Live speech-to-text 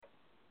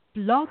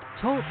Blog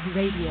Talk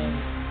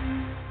Radio.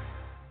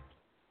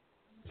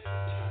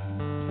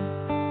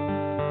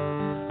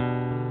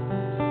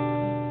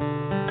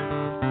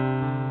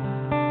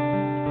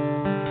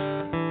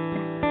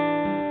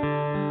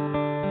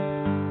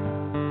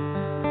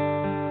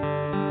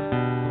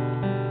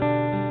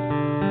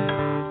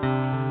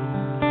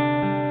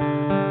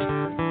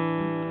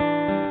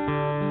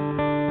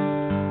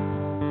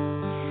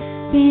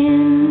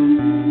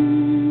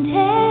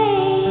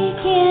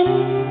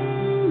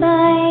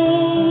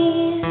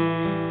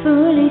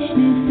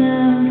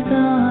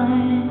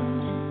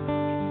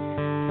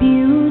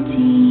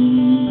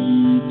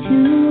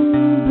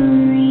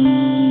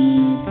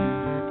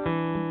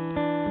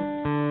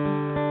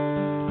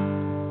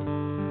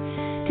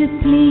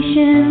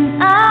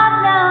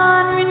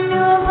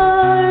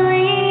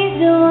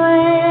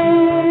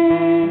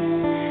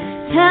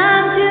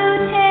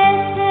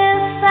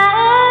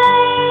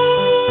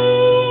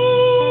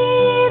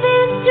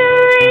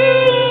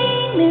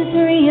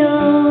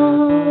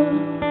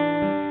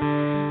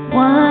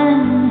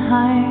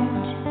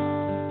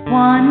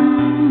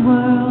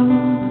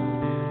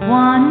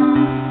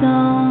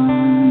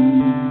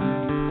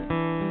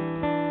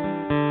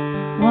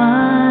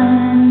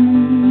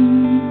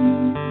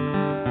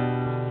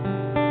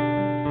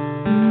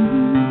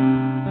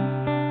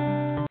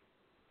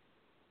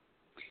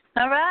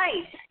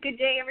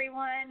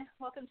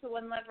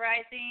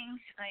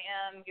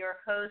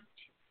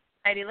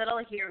 Heidi Little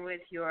here with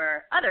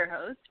your other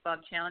host, Bob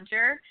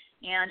Challenger,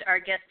 and our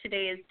guest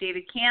today is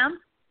David Kam.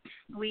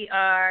 We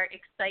are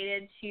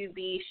excited to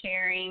be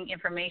sharing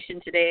information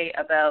today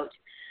about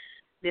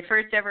the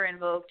first ever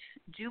invoked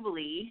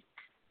Jubilee,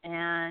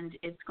 and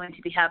it's going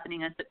to be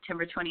happening on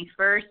September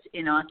 21st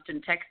in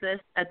Austin,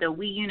 Texas at the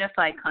We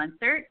Unify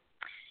concert,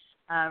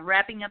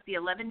 wrapping up the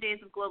 11 days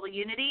of global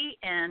unity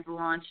and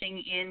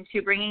launching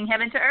into bringing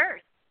heaven to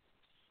earth.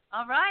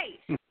 All right,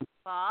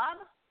 Bob,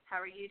 how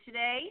are you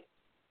today?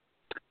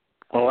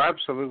 Oh,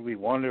 absolutely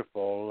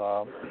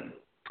wonderful.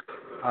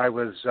 I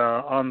was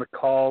on the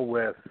call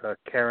with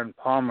Karen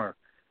Palmer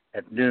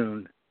at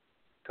noon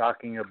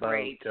talking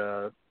about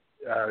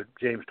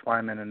James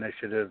Twyman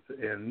Initiative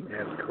in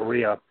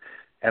Korea,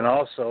 and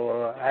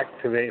also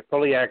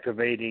fully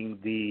activating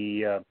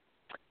the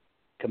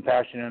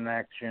Compassion in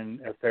Action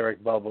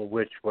etheric bubble,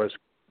 which it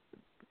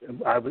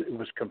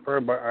was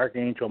confirmed by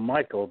Archangel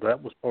Michael.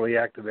 That was fully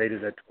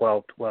activated at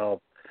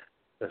 12:12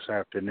 this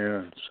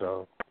afternoon.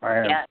 So I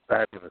am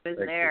fabulous. I was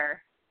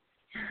there.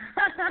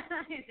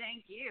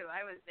 Thank you.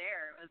 I was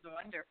there. It was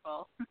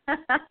wonderful.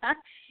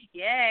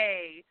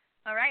 Yay.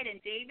 All right.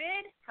 And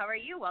David, how are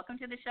you? Welcome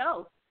to the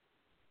show.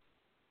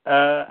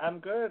 I'm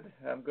good.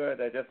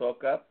 I just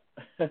woke up.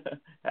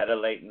 Had a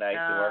late night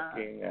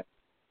working.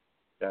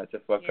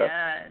 Just woke up.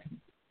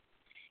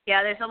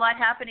 Yeah, there's a lot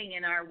happening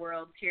in our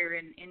world here,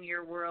 in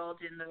your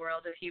world, in the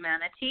world of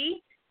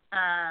humanity.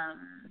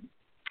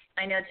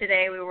 I know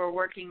today we were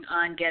working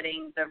on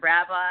getting the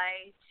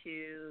rabbi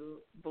to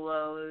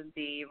blow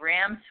the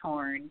ram's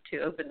horn to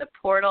open the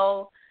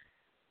portal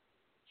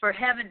for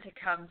heaven to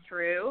come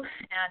through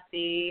at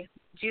the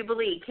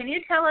Jubilee. Can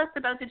you tell us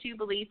about the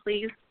Jubilee,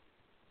 please?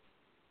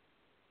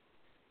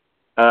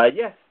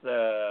 Yes.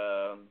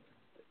 The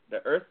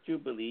Earth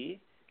Jubilee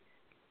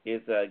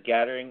is a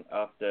gathering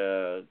of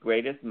the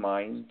greatest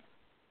minds,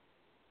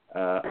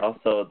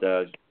 also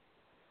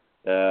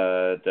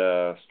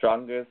the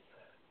strongest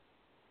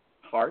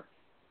hearts,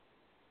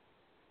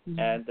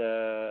 and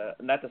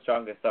not the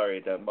strongest,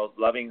 the most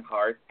loving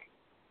hearts,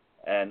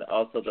 and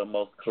also the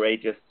most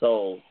courageous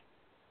souls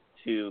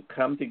to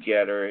come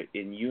together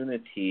in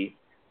unity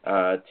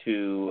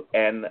to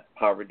end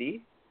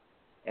poverty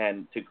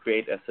and to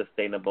create a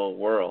sustainable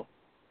world.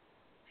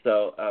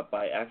 So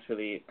by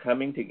actually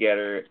coming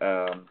together,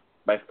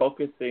 by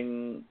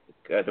focusing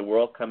the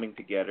world coming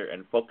together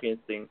and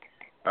focusing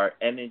our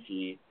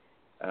energy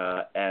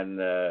and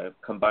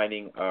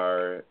combining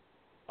our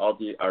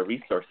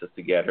resources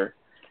together,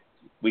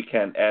 we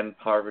can end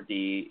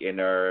poverty in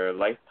our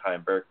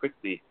lifetime very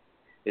quickly.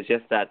 It's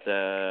just that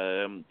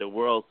the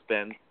world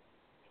spends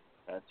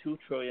 $2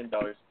 trillion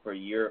per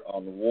year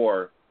on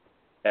war,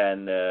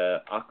 and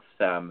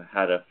Oxfam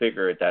had a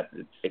figure that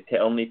it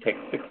only takes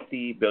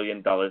 $60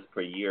 billion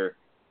per year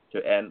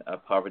to end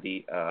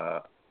poverty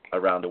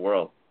around the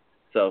world.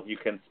 So if you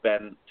can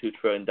spend $2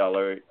 trillion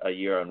a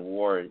year on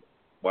war,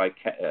 why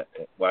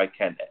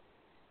can't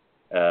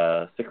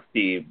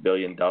 $60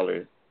 billion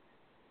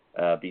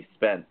be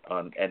spent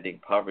on ending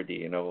poverty?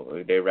 You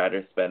know, they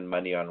rather spend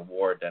money on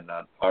war than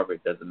on poverty.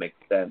 It doesn't make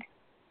sense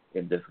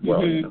in this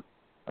world. Mm-hmm.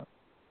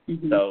 You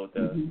know?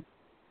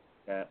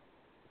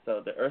 So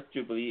the Earth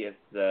Jubilee is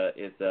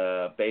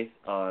based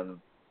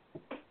on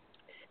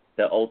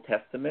the Old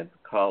Testament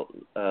called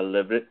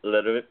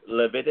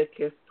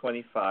Leviticus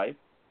 25.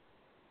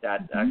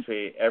 That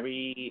actually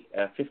every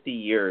 50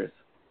 years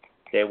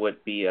there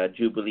would be a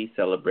Jubilee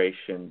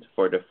celebration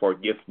for the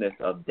forgiveness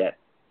of debt.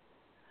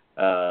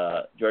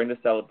 During the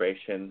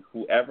celebration,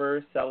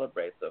 whoever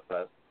celebrates with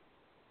us,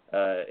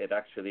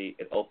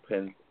 it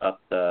opens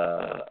up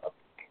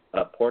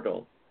a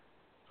portal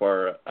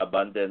for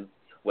abundance,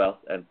 wealth,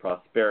 and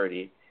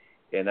prosperity.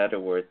 In other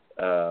words,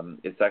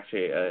 it's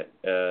actually a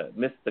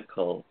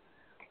mystical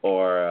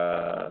or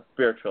a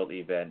spiritual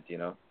event,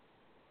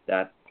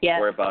 that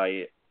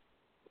whereby,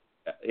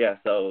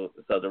 So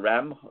the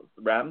ram's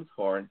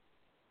horn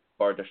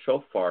or the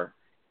shofar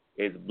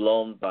is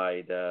blown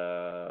by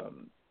the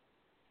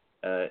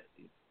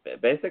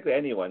basically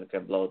anyone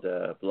can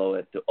blow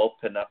it to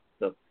open up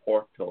the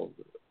portal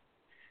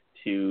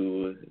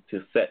to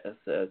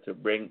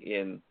bring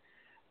in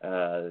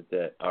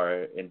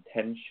our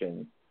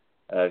intentions,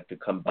 to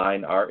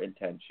combine our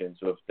intentions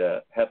with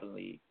the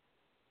heavenly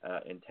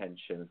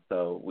intentions,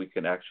 so we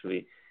can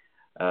actually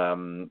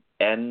end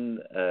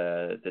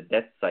the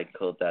debt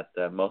cycle that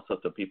most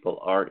of the people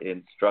are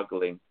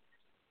struggling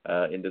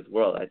in this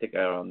world. I think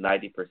around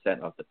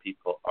 90% of the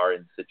people are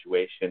in a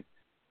situation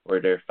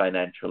where they're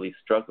financially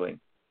struggling.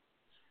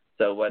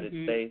 So what it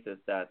says is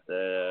that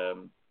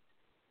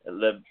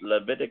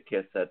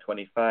Leviticus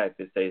 25,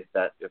 it says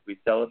that if we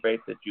celebrate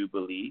the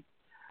Jubilee,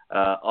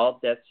 all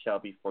debts shall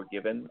be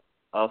forgiven,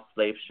 all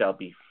slaves shall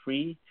be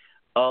free,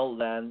 all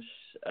lands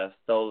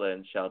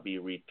stolen shall be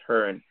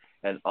returned,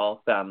 and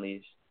all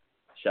families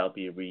shall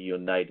be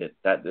reunited.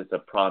 That is a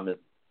promise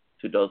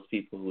to those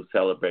people who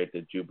celebrate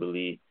the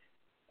Jubilee.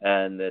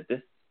 And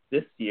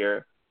this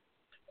year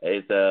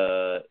is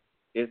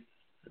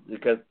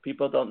because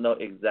people don't know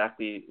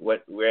exactly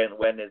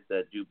when is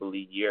the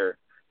Jubilee year.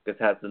 This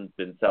hasn't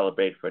been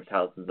celebrated for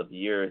thousands of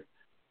years.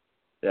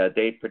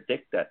 They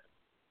predict that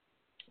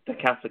the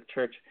Catholic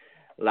Church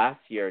last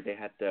year they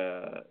had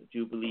the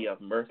Jubilee of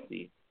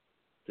Mercy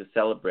to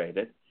celebrate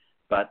it,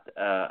 but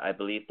I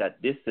believe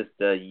that this is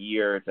the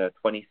year, the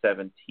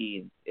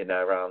 2017, in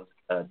around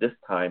this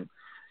time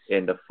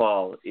in the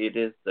fall. It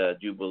is the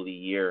Jubilee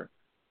year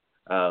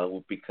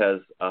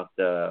because of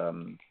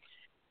the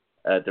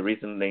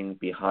reasoning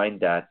behind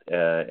that,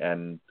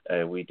 and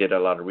we did a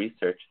lot of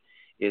research.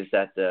 Is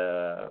that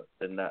the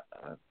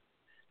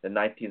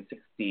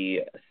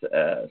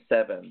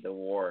 1967 the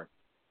war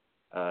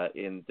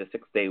in the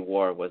 6-Day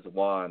War was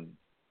won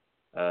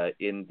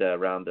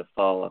around the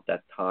fall of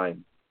that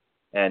time,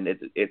 and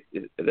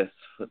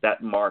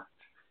that marked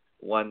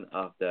one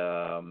of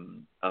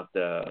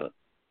the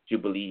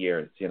Jubilee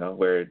years,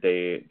 where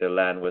the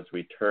land was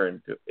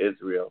returned to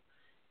Israel.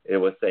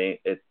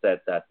 It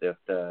said that if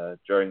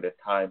during the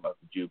time of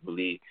the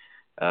Jubilee,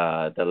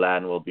 the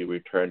land will be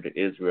returned to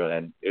Israel,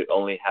 and it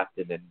only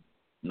happened in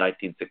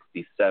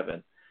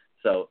 1967.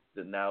 So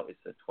now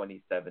it's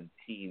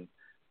 2017.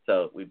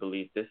 So we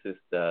believe this is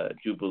the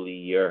Jubilee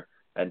year,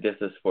 and this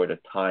is for the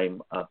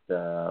time of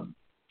the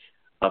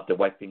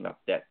wiping of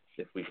debts,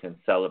 if we can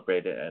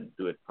celebrate it and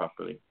do it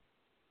properly.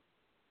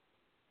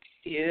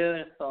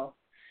 Beautiful.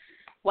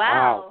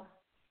 Wow.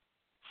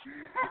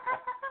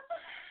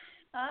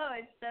 Oh,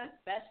 it's so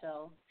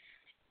special.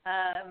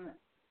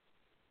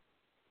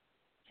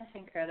 That's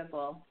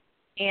incredible.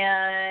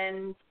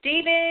 And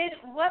David,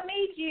 what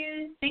made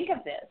you think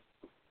of this?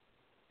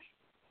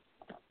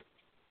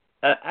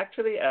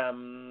 Actually,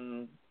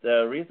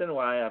 the reason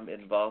why I'm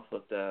involved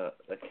with the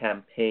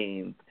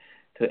campaign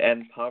to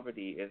end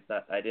poverty is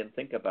that I didn't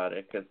think about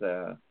it because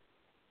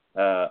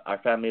our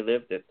family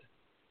lived it.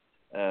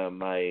 I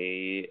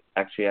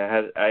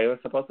was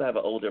supposed to have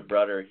an older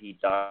brother. He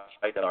died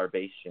of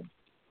starvation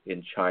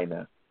in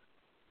China.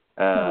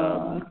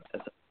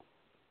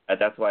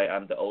 That's why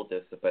I'm the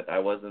oldest, but I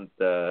wasn't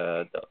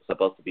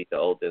supposed to be the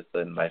oldest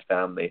in my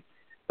family.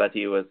 But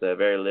he was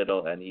very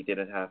little, and he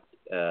didn't have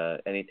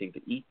anything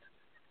to eat.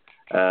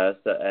 My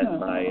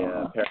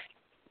parents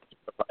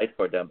provided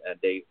for them, and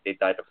they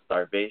died of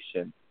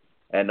starvation.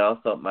 And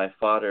also, my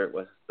father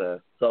was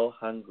so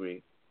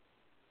hungry,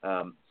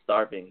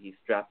 starving. He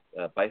strapped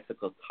a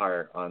bicycle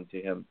tire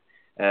onto him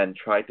and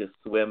tried to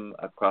swim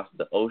across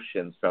the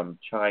oceans from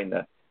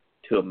China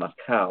to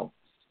Macau.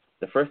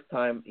 The first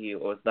time he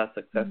was not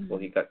successful.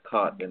 He got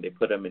caught, and they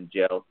put him in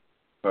jail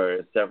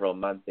for several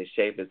months. They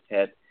shaved his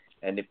head,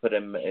 and they put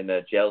him in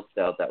a jail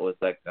cell that was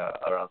like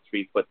around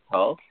 3 foot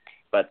tall.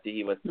 But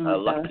he was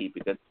lucky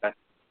because he got to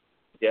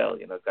jail,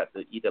 got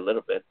to eat a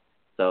little bit.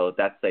 So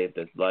that saved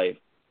his life.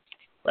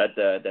 But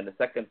then the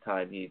second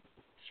time, he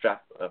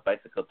strapped a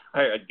bicycle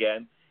tire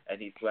again,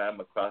 and he swam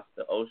across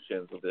the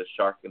oceans with the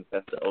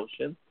shark-infested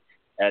ocean,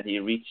 and he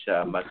reached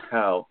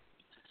Macau.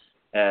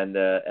 And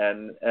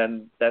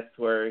that's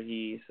where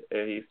he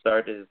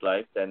started his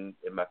life. Then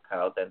in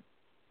Macau, then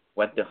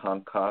went to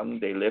Hong Kong.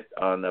 They lived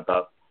on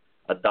about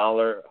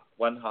 $1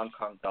 Hong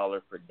Kong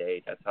dollar per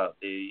day. That's how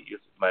they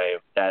used. My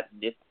dad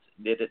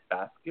knitted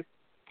baskets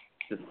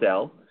to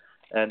sell,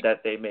 and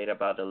that they made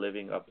about a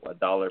living of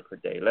 $1 per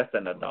day, less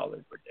than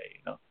 $1 per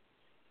day.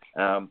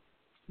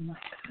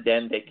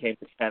 Then they came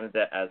to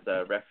Canada as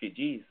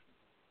refugees.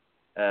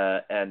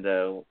 And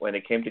when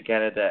they came to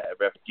Canada,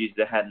 refugees,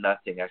 they had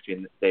nothing.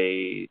 Actually,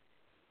 they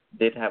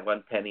did have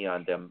 1 penny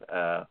on them.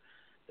 The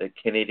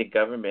Canadian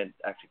government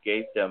actually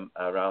gave them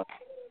around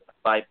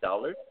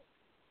 $5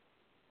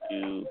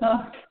 to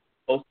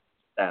post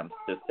stamps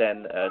to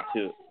send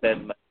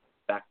money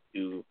back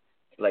to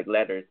like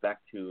letters back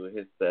to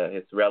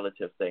his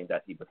relatives saying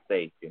that he was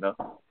safe,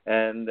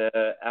 And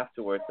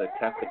afterwards, the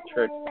Catholic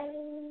Church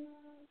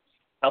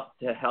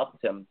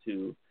helped him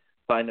to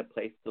find a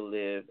place to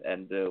live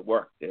and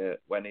work.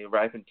 When he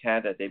arrived in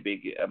Canada,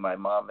 my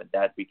mom and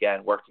dad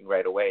began working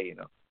right away,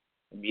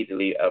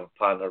 immediately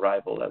upon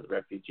arrival as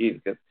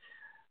refugees.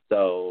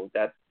 So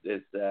that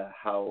is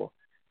how.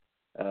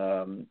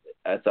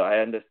 So I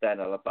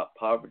understand all about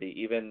poverty.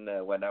 Even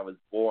when I was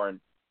born,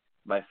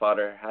 my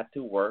father had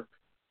to work,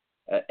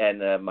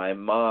 and my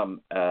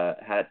mom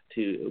had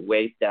to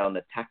wait down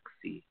a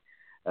taxi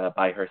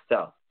by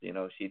herself.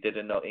 She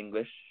didn't know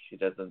English. She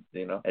doesn't,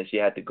 and she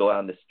had to go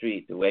on the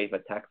street to wave a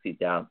taxi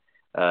down.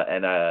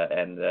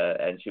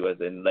 And she was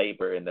in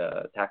labor in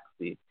the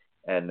taxi,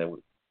 and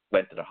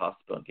went to the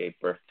hospital and gave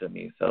birth to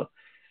me. So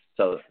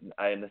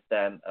I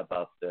understand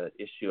about the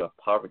issue of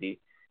poverty,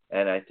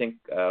 and I think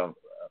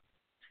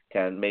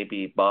can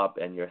maybe Bob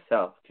and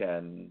yourself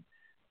can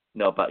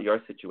know about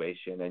your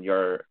situation and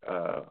your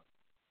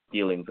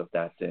dealings with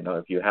that,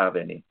 if you have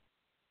any.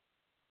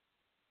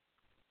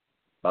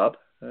 Bob?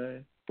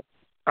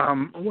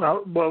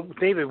 Well,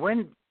 David,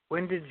 when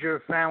did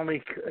your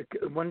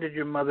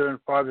mother and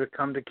father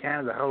come to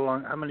Canada?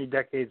 How many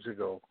decades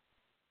ago?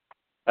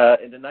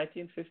 In the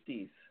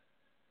 1950s.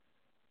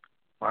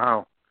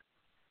 Wow.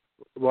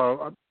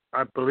 Well,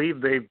 I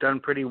believe they've done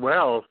pretty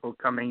well for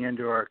coming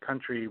into our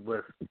country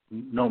with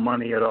no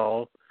money at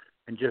all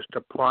and just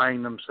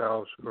applying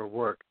themselves for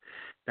work.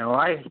 Now,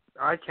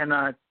 I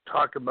cannot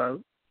talk about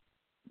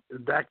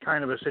that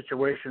kind of a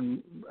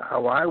situation,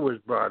 how I was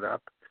brought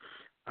up.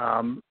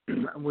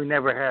 We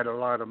never had a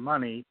lot of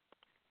money.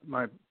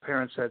 My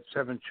parents had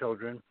 7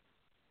 children,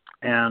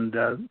 and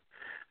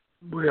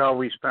they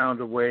always found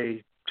a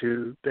way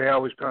to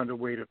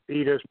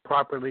feed us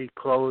properly,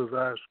 clothe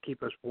us,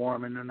 keep us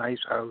warm in a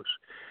nice house,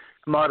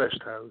 modest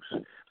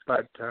house.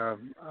 But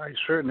I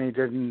certainly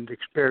didn't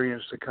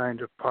experience the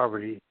kind of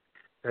poverty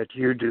that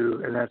you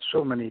do, and that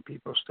so many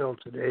people still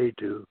today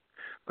do.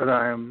 But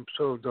I am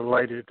so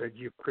delighted that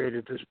you've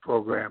created this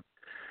program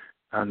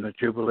on the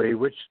Jubilee,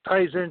 which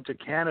ties into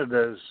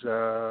Canada's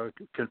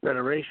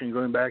Confederation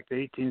going back to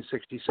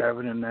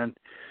 1867, and then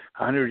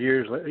 100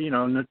 years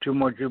later, 2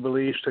 more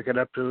Jubilees took it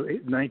up to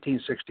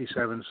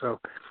 1967. So,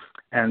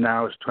 and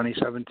now it's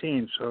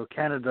 2017. So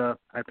Canada,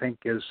 I think,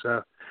 is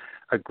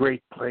a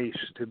great place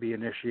to be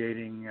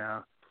initiating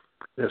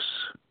this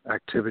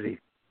activity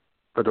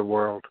for the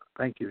world.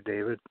 Thank you,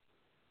 David.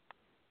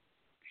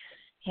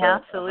 Yeah,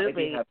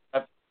 absolutely.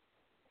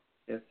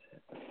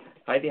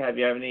 Heidi, have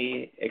you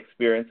any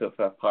experience with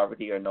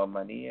poverty or no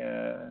money?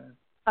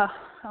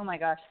 Oh my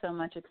gosh, so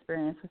much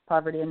experience with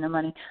poverty and no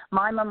money.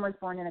 My mom was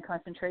born in a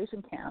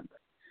concentration camp.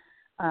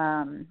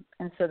 And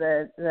so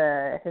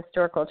the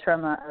historical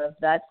trauma of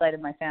that side of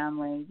my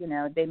family,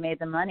 they made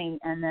the money,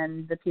 and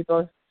then the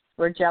people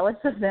were jealous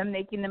of them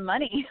making the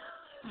money.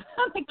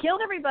 They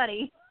killed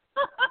everybody.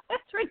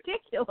 It's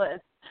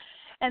ridiculous.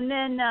 And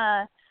then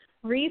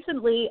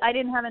recently, I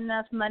didn't have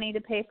enough money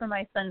to pay for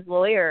my son's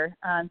lawyer,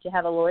 to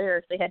have a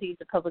lawyer, so they had to use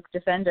a public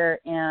defender,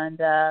 and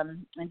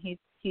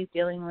he's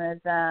dealing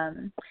with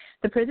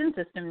the prison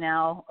system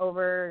now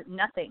over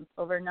nothing,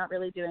 over not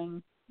really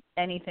doing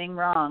anything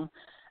wrong.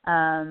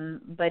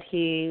 But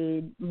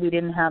we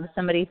didn't have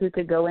somebody who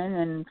could go in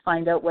and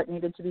find out what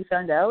needed to be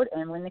found out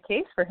and win the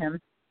case for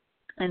him.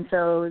 And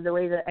so the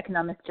way the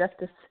economic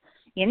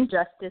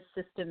injustice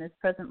system is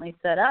presently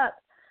set up,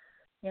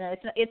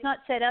 it's not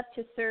set up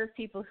to serve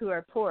people who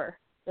are poor.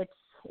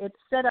 It's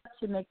set up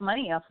to make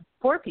money off of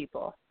poor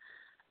people,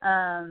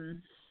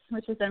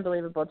 which is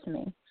unbelievable to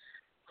me.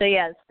 So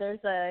yes,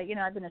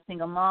 I've been a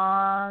single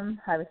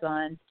mom. I was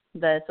on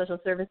the social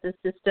services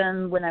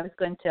system when I was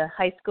going to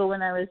high school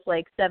when I was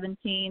like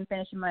 17,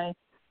 finishing my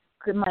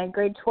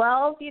grade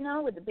 12,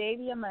 with the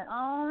baby on my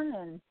own,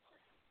 and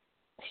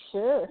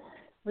sure,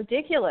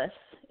 ridiculous.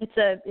 It's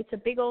a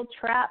big old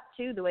trap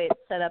too, the way it's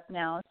set up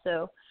now.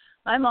 So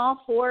I'm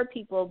all for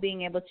people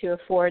being able to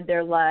afford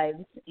their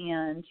lives.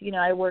 And,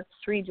 I worked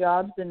 3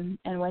 jobs and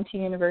went to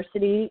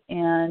university,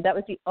 and that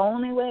was the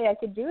only way I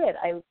could do it.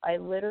 I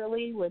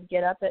literally would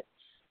get up at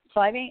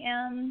 5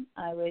 a.m.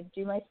 I would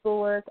do my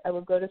schoolwork. I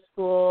would go to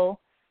school.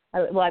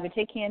 I would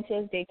take Kian to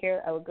his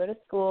daycare. I would go to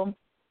school.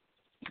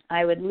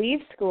 I would leave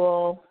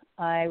school.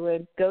 I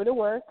would go to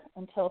work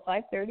until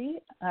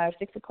 5:30 or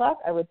 6 o'clock.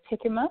 I would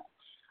pick him up.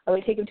 I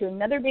would take him to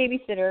another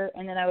babysitter,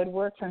 and then I would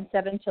work from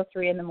 7 till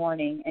 3 in the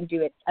morning and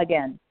do it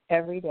again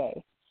every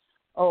day,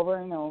 over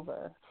and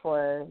over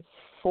for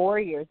 4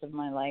 years of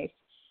my life.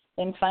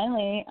 And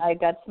finally, I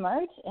got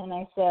smart, and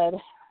I said,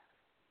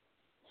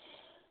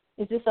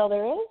 is this all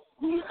there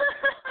is?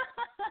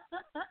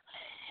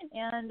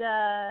 And,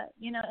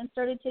 and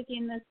started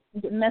taking this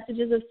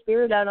messages of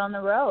spirit out on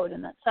the road.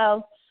 And that's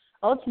how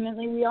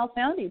ultimately we all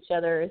found each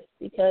other,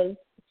 because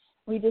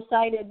we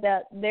decided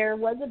that there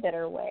was a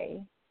better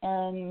way,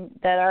 and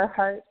that our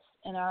hearts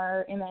and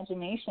our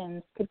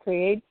imaginations could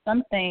create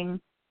something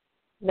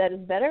that is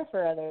better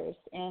for others.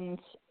 And,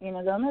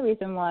 the only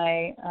reason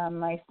why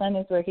my son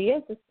is where he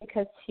is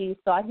because he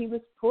thought he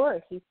was poor.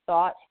 He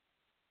thought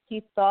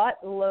he thought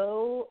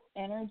low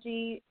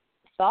energy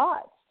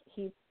thoughts.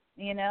 He,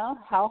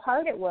 how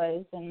hard it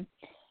was and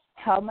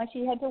how much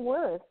he had to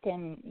work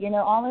and,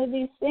 all of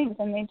these things.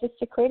 And they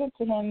just equated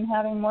to him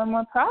having more and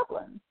more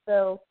problems.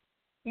 So,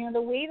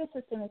 the way the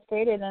system is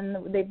created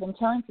and they've been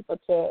telling people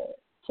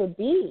to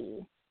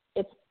be,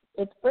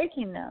 it's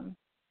breaking them.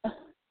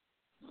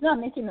 It's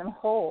not making them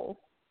whole.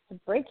 It's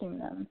breaking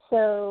them.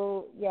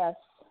 So, yes.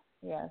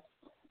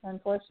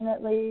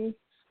 Unfortunately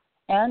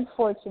and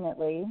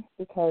fortunately,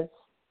 because,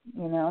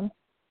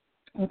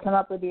 we come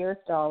up with the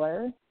Earth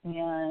Dollar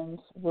and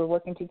we're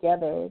working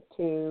together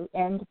to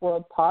end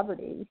world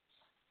poverty.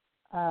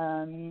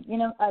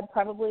 I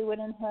probably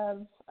wouldn't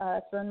have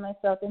thrown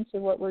myself into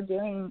what we're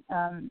doing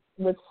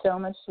with so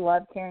much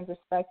love, care, and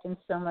respect and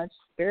so much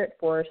spirit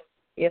force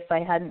if I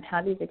hadn't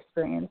had these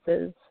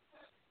experiences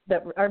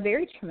that are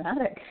very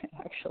traumatic,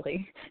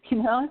 actually.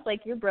 It's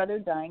like your brother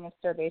dying of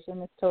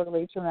starvation is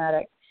totally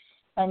traumatic.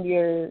 And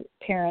your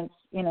parents,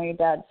 your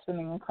dad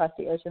swimming across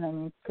the ocean. I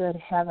mean, good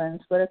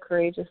heavens, what a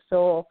courageous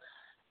soul.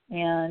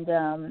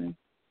 And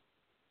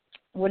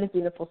what a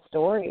beautiful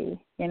story,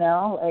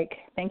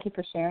 thank you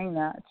for sharing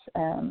that.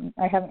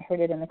 I haven't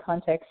heard it in the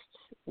context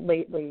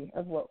lately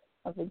of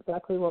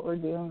exactly what we're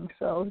doing.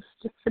 So it's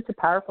just such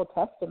a powerful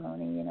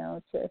testimony,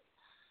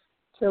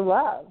 to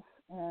love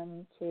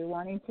and to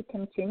wanting to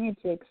continue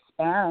to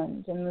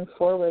expand and move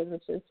forward,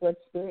 which is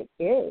what spirit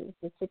is.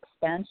 It's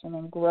expansion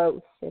and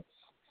growth. It's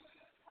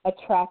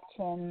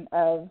attraction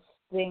of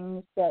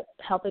things that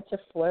help it to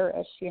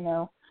flourish,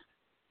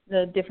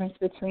 The difference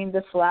between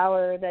the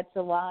flower that's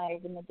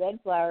alive and the dead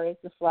flower is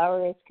the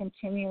flower is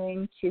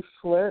continuing to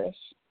flourish,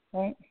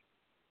 right?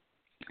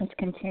 It's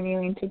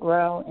continuing to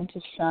grow and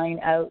to shine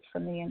out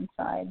from the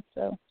inside.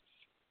 So,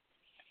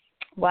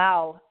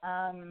 wow.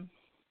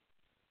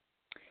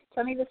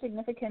 Tell us the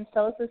significance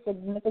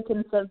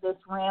of this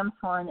ram's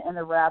horn and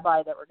the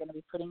rabbi that we're going to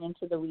be putting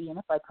into the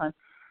reunified con.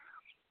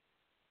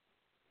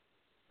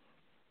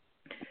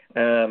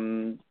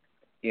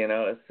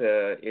 It's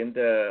in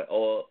the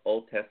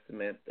Old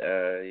Testament,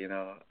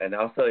 and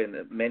also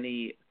in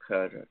many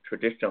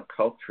traditional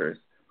cultures,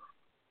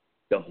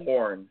 the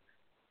horn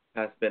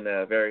has been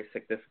a very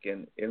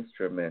significant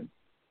instrument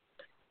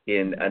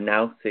in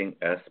announcing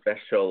a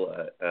special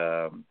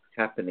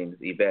happenings,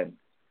 event.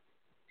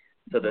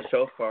 So the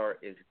shofar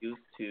is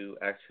used to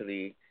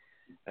actually,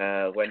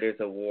 when there's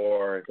a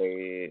war,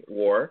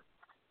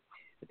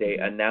 they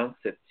announce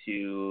it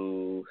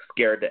to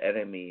scare the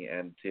enemy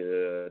and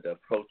to the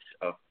approach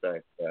of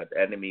the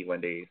enemy.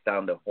 When they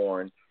sound the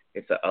horn,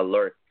 it's an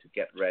alert to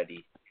get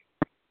ready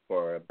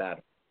for a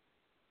battle.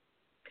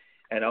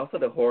 And also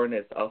the horn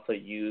is also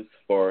used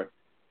for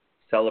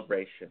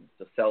celebrations,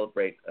 to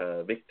celebrate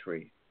a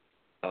victory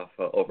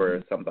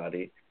over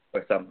somebody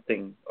or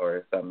something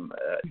or some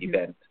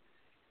event.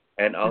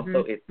 And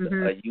also it's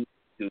used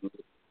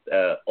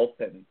to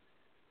open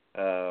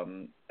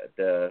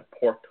the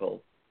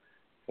portal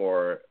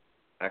for,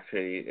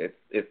 actually,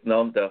 it's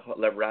known,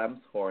 the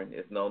ram's horn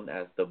is known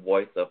as the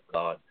voice of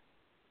God.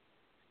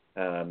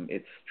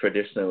 It's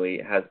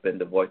traditionally has been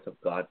the voice of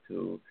God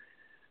to,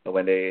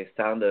 when they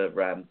sound the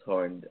ram's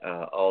horn,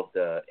 all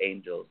the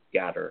angels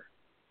gather,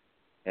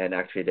 and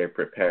actually they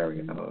prepare,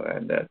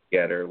 and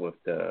gather with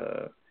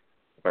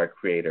our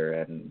Creator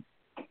and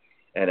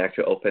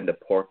actually open the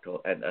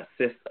portal and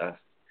assist us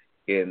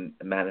in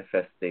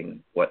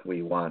manifesting what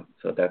we want.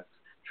 So that's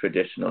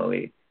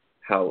traditionally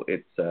how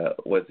it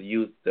was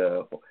used,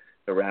 the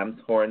ram's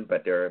horn,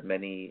 but there are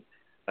many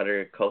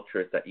other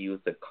cultures that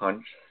use the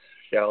conch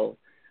shell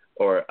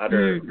or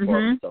other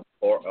forms of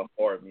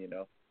horn,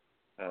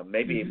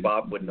 Maybe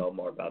Bob would know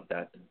more about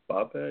that.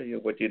 Bob,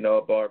 would you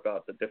know more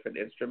about the different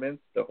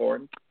instruments, the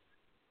horn?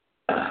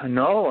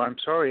 No, I'm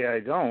sorry, I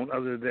don't,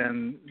 other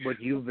than what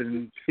you've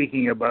been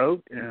speaking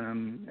about,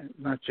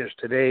 not just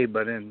today,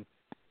 but a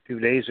few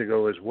days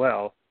ago as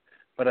well.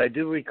 But I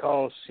do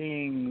recall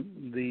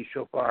seeing the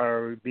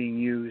shofar being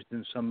used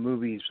in some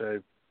movies I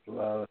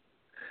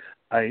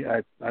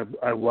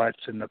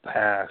watched in the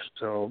past.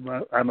 So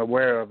I'm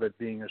aware of it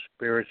being a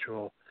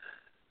spiritual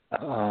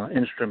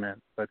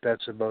instrument, but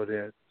that's about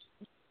it.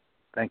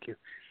 Thank you.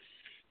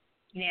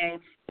 Yeah.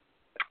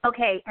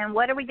 Okay, and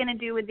what are we going to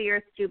do with the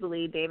Earth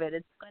Jubilee, David?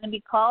 It's going to be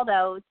called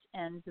out,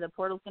 and the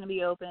portal's going to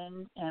be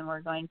opened, and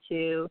we're going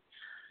to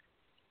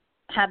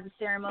have the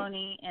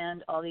ceremony,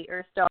 and all the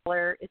Earth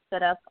Dollar is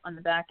set up on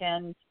the back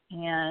end,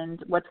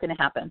 and what's going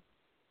to happen?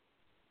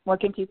 What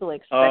can people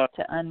expect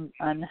to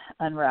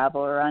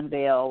unravel or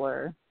unveil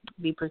or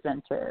be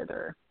presented,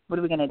 or what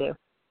are we going to do?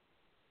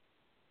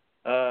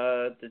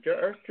 The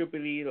Earth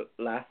Jubilee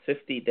lasts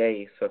 50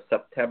 days, so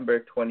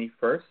September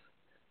 21st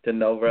to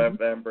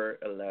November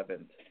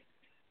 11th.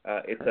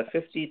 It's a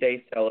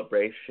 50-day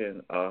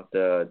celebration of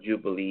the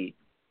Jubilee.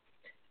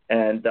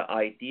 And the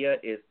idea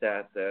is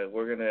that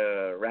we're going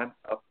to ramp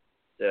up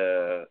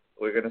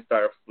we're going to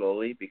start off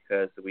slowly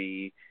because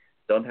we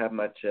don't have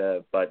much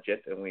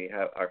budget and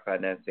our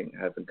financing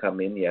hasn't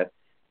come in yet.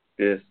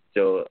 We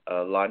still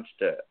launched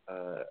the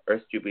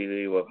Earth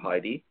Jubilee with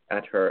Heidi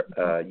at her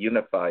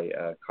Unify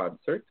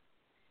concert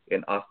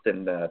in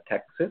Austin,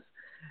 Texas.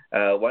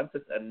 Once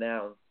it's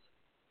announced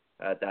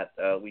that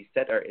we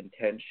set our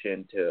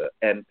intention to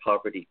end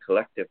poverty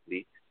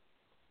collectively,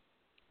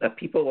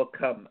 people will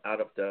come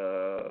out of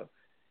the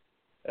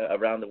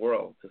around the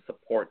world to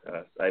support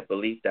us. I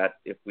believe that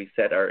if we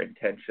set our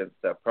intentions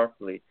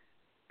properly,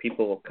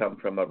 people will come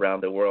from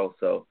around the world.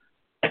 So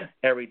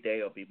every day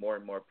there'll be more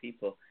and more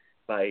people.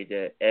 By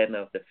the end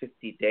of the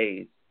 50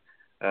 days,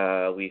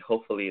 we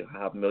hopefully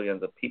have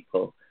millions of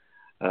people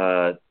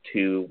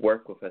to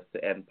work with us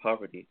to end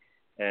poverty.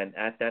 And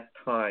at that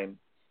time,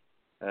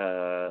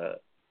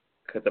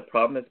 because the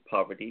problem is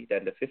poverty,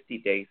 then the 50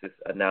 days is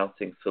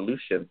announcing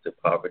solutions to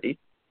poverty.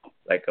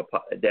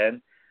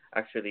 Then,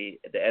 actually,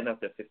 at the end of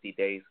the 50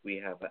 days, we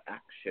have an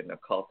action, a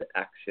call to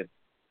action,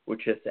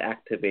 which is the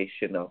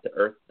activation of the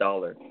Earth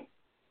Dollar.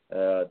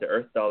 The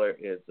Earth Dollar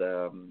is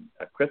a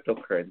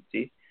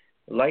cryptocurrency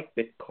like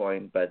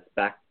Bitcoin, but it's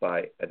backed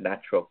by a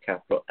natural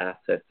capital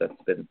asset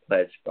that's been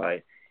pledged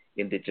by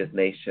indigenous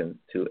nations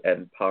to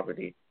end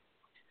poverty.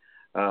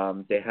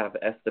 They have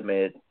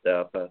estimated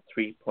of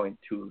 $3.2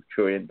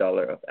 trillion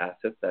of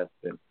assets that's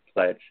been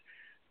pledged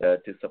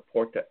to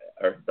support the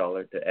Earth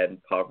Dollar to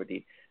end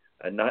poverty,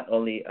 not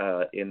only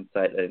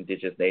inside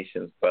indigenous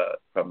nations, but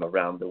from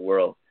around the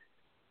world.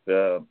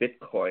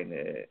 Bitcoin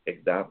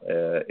is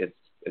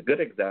a good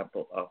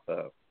example of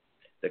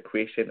the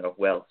creation of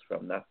wealth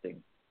from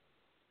nothing.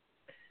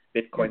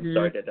 Bitcoin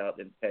started out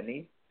in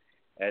pennies,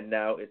 and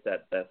now it's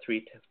at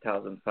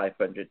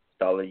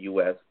 $3,500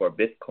 US for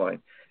Bitcoin.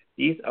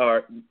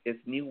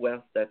 It's new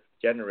wealth that's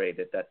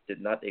generated that did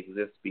not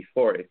exist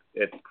before.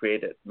 It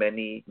created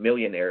many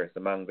millionaires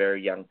among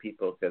very young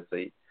people, because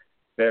the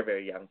very,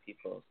 very young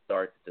people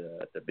started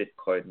the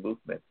Bitcoin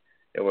movement.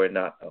 They were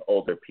not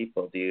older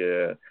people.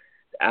 The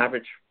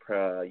average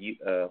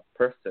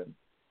person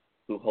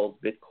who holds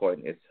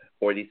Bitcoin is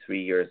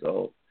 43 years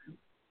old.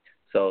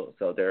 So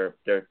they're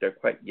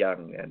quite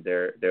young, and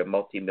they're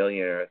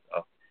multimillionaires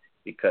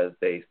because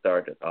they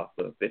started off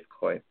with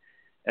Bitcoin.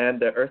 And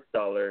the Earth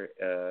Dollar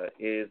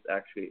is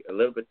actually a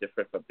little bit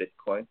different from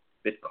Bitcoin.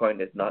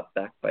 Bitcoin is not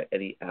backed by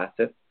any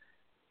assets.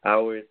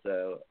 Ours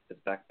is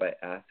backed by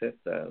assets.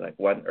 Like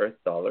one Earth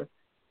Dollar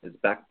is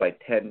backed by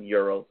 10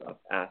 euros of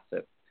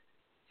assets.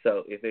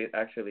 So if it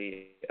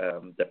actually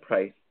the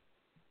price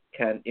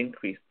can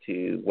increase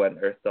to one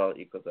Earth Dollar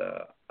equals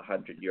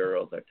 100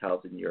 euros or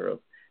 1,000 euros,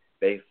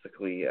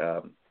 basically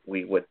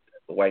we would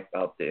wipe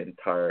out the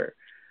entire.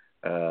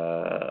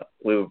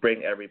 We would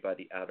bring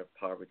everybody out of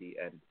poverty,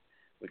 and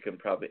we can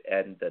probably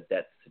end the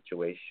debt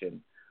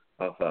situation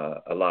of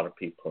a lot of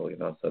people.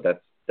 So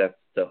that's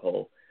the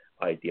whole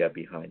idea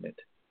behind it.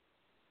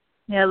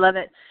 Yeah, I love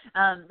it.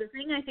 The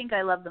thing I think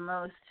I love the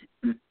most,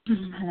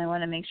 and I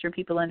want to make sure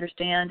people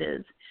understand,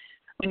 is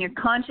when you're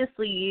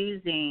consciously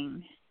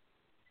using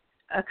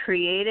a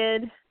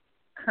created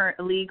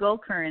legal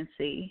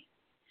currency,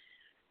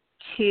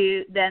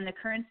 then the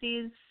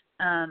currency's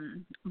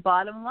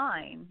bottom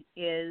line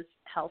is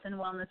health and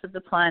wellness of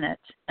the planet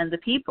and the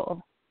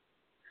people.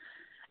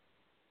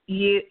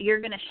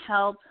 You're going to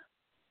help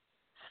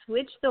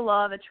switch the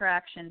law of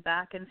attraction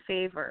back in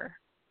favor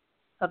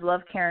of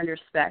love, care, and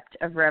respect,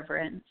 of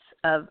reverence,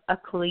 of a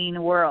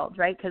clean world,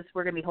 right? Because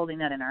we're going to be holding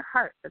that in our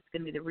heart. That's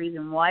going to be the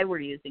reason why we're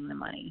using the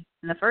money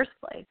in the first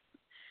place.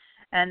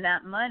 And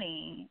that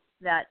money,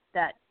 that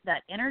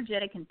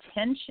energetic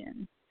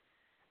intention,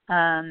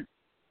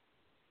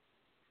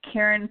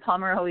 Karen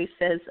Palmer always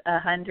says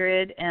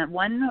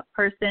 101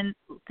 person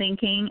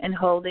thinking and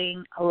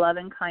holding love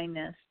and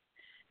kindness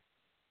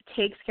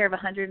takes care of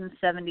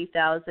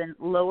 170,000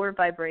 lower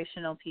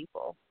vibrational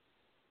people.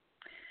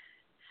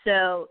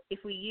 So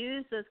if we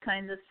use those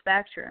kinds of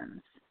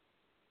spectrums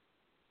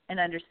and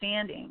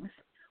understandings,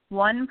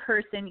 one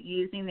person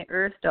using the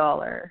Earth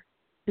Dollar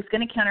is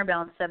going to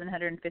counterbalance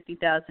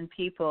 750,000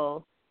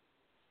 people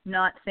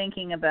not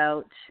thinking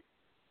about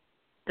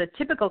the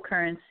typical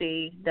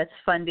currency that's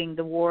funding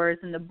the wars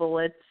and the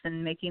bullets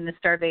and making the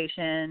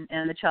starvation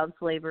and the child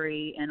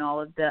slavery and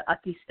all of the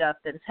ucky stuff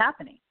that is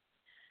happening.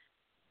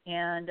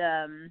 And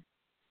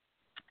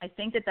I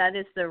think that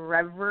is the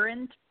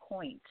reverent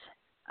point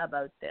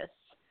about this.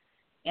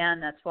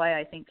 And that's why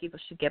I think people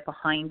should get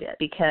behind it,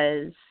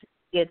 because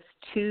it's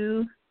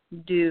to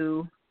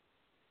do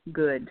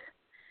good.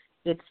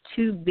 It's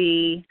to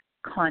be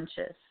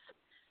conscious.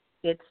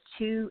 It's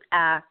to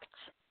act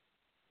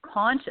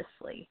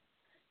consciously.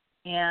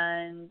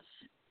 And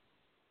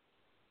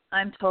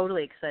I'm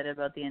totally excited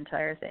about the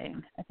entire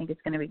thing. I think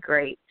it's going to be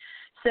great.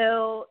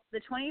 So the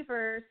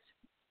 21st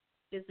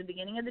is the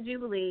beginning of the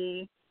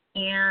Jubilee.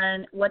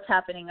 And what's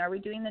happening? Are we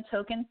doing the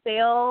token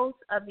sales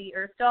of the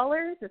Earth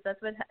Dollars? Is that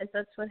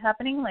what's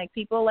happening? Like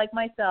people like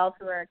myself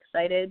who are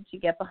excited to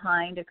get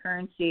behind a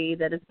currency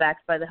that is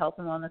backed by the health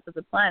and wellness of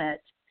the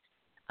planet.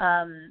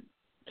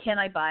 Can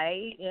I buy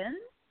in?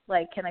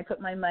 Like, can I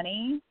put my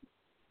money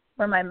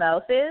where my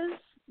mouth is,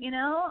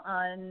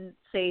 on,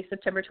 say,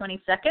 September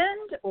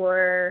 22nd?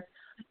 Or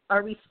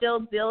are we still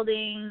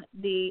building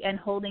and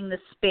holding the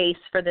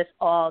space for this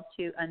all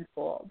to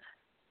unfold?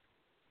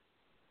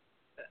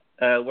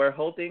 We're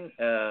holding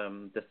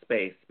the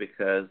space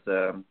because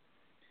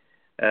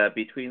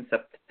between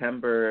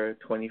September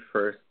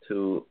 21st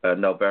to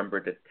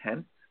November the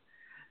 10th,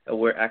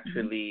 we're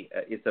actually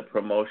it's a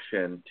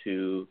promotion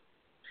to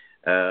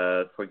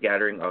for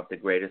gathering of the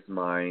greatest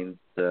minds,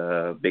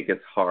 the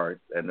biggest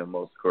hearts, and the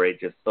most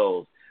courageous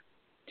souls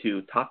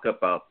to talk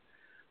about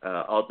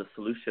all the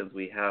solutions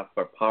we have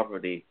for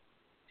poverty.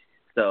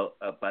 So,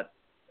 but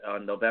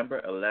on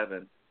November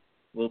 11th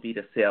will be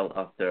the sale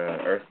of the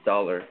Earth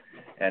Dollar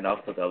and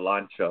also the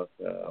launch of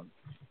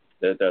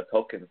the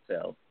token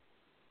sale.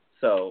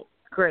 So,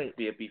 great.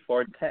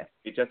 Before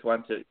we just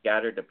want to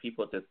gather the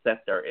people to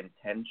set their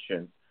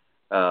intention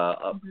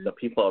of the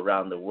people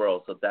around the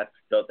world. So that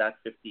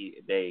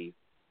 50 days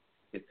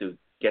is to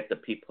get the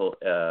people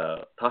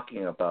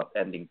talking about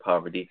ending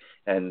poverty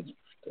and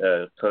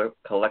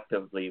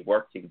collectively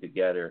working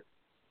together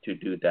to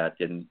do that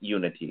in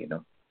unity. You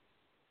know.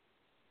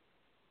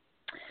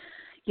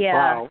 Yeah,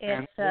 wow.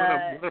 it's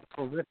And what a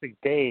prolific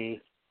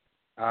day,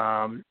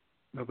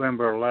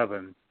 November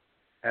 11th,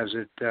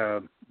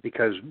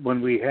 because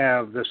when we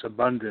have this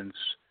abundance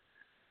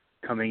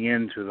coming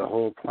into the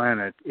whole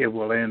planet, it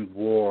will end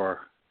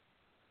war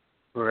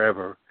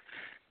forever.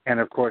 And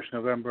of course,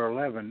 November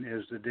 11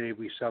 is the day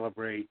we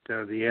celebrate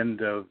the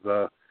end of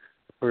the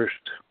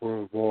First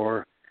World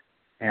War,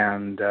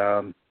 and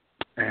of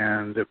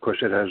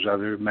course, it has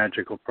other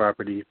magical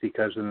properties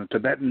because in the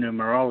Tibetan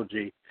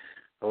numerology,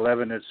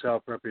 11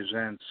 itself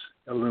represents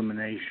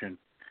illumination,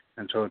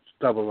 and so it's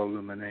double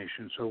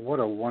illumination. So what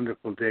a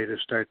wonderful day to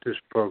start this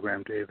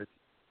program, David.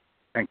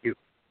 Thank you.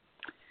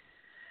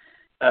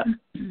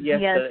 Yes,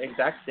 the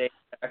exact date,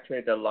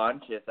 actually, the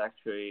launch is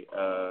actually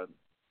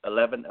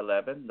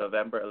 11/11,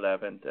 November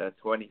 11th,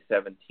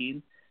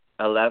 2017,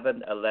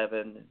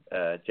 11/11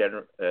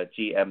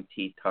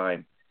 GMT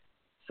time.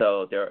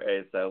 So there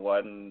is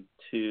 1,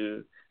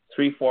 2,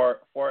 3,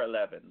 4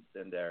 11s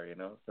in there, you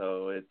know.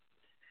 So it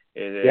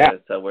is.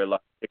 So we're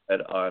launching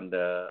it on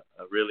the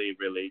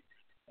really,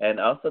 and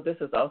also this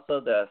is also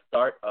the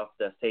start of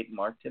the St.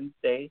 Martin's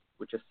Day,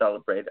 which is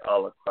celebrated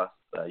all across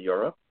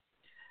Europe.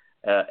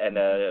 And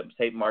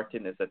St.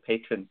 Martin is a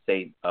patron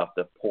saint of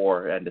the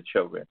poor and the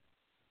children.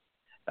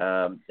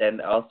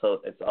 And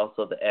also, it's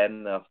also the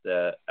end of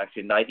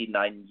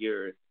 99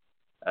 years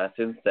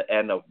since the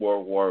end of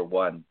World War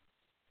One.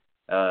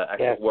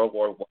 World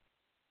War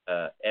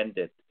One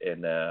ended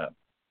in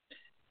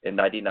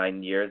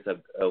 99 years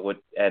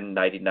would end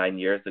 99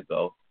 years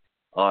ago.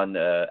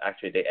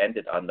 They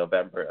ended on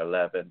November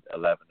 11th,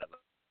 11/11.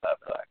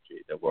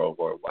 Actually, the World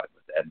War One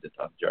was ended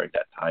on during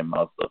that time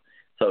also.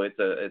 So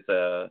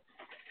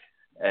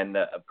and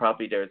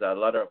probably there's a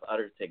lot of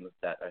other things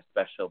that are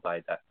special by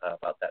that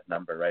about that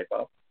number, right,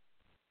 Bob?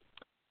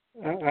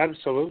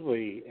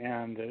 Absolutely,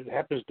 and it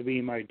happens to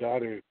be my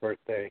daughter's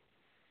birthday,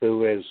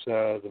 who is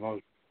the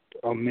most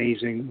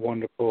amazing,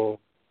 wonderful.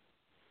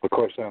 Of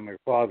course, I'm her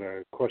father.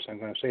 Of course, I'm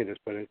going to say this,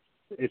 but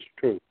it's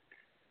true.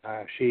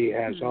 She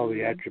has all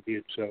the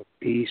attributes of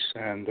peace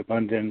and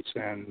abundance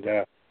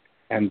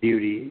and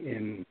beauty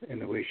in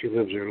the way she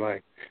lives her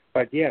life.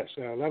 But yes,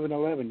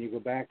 11/11. You go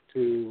back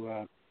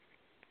to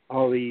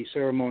all the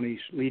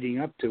ceremonies leading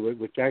up to it,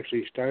 which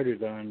actually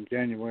started on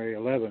January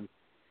 11,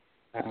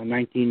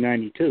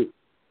 1992.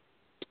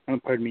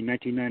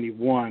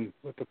 1991,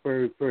 with the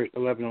very first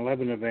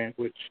 11/11 event,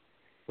 which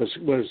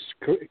was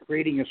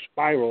creating a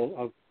spiral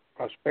of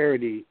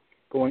prosperity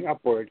going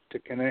upwards to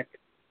connect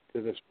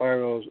to the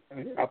spirals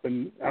up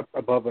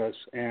above us,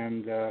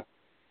 and of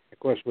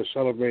course was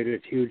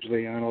celebrated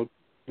hugely on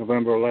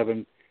November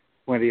 11,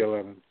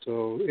 2011.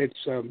 So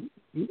it's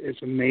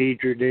a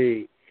major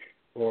day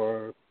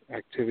for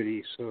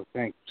activities. So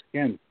thanks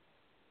again.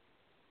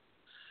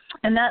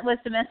 And that was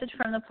the message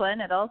from the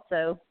planet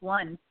also.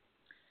 One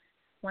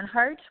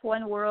heart,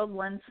 one world,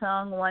 one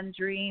song, one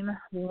dream,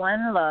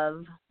 one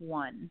love,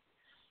 one.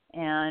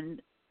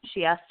 And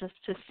she asked us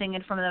to sing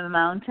it from the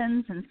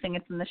mountains and sing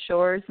it from the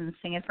shores and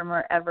sing it from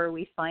wherever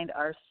we find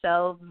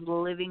ourselves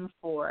living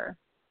for.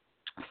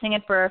 Sing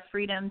it for our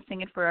freedom,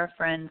 sing it for our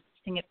friends,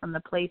 sing it from the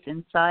place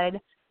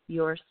inside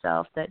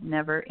yourself that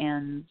never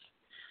ends.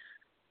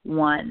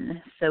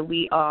 One. So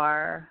we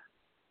are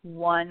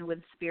one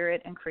with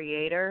Spirit and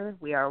Creator.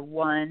 We are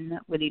one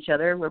with each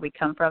other, where we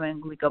come from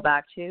and we go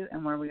back to,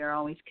 and where we are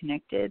always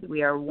connected.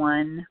 We are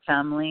one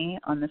family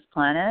on this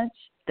planet,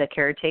 the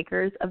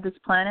caretakers of this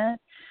planet.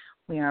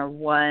 We are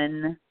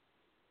one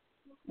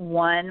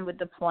with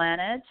the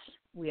planet.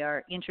 We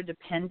are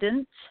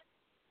interdependent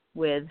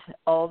with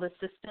all the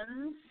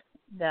systems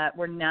that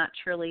were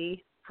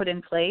naturally put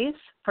in place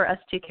for us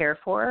to care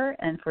for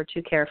and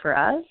to care for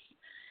us.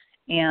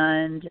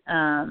 And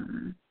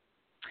I'm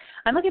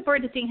looking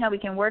forward to seeing how we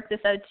can work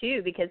this out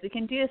too, because we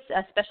can do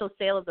a special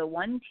sale of the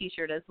One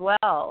T-shirt as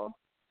well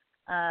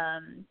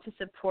to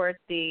support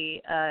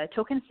the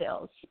token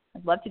sales.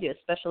 I'd love to do a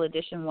special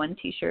edition One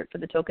T-shirt for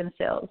the token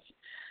sales.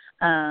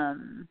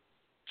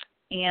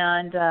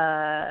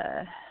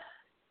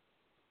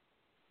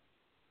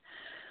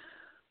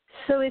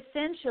 So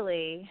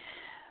essentially,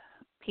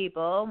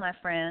 people, my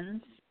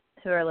friends,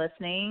 who are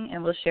listening,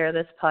 and we'll share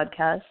this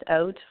podcast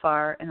out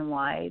far and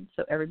wide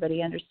so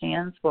everybody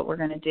understands what we're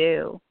going to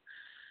do,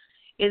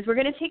 is we're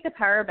going to take the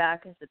power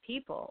back as the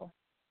people.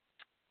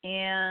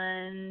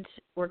 And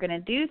we're going to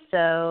do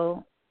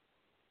so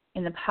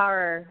in the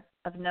power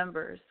of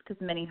numbers, because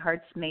many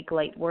hearts make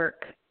light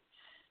work.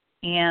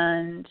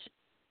 And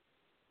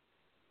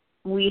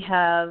we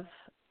have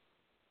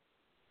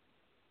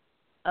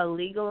a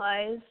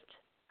legalized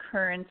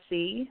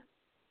currency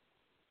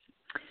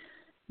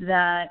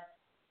that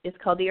is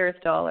called the Earth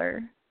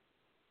Dollar,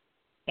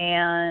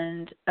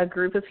 and a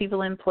group of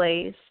people in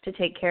place to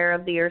take care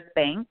of the Earth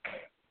Bank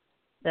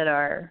that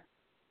are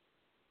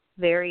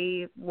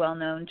very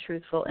well-known,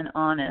 truthful, and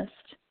honest.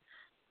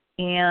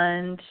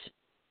 And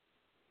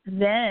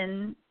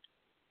then,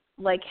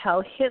 like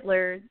how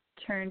Hitler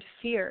turned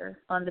fear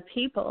on the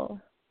people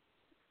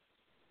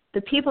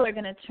are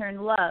going to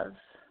turn love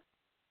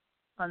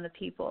on the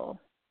people.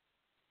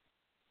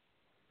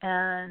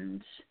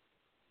 And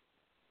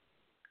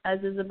as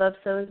is above,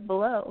 so is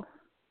below.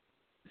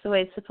 It's the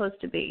way it's supposed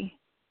to be.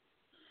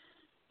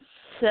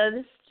 So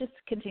this just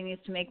continues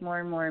to make more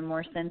and more and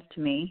more sense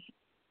to me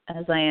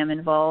as I am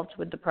involved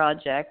with the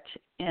project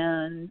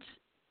and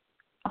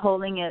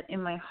holding it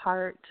in my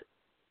heart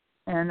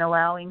and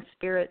allowing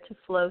spirit to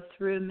flow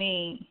through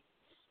me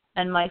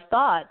and my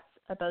thoughts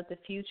about the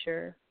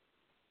future,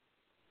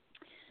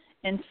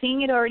 and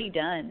seeing it already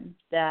done,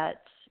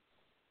 that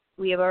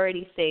we have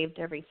already saved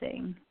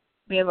everything.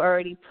 We have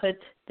already put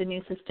the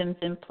new systems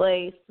in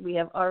place. We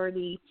have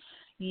already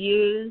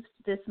used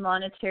this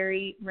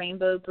monetary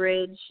rainbow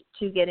bridge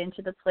to get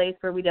into the place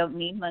where we don't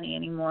need money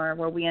anymore,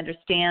 where we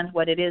understand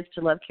what it is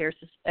to love, care,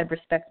 and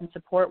respect and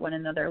support one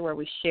another, where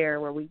we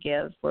share, where we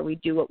give, where we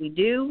do what we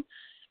do,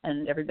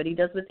 and everybody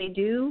does what they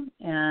do,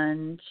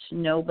 and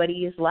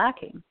nobody is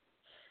lacking.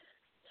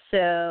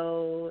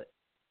 So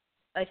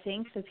I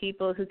think the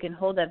people who can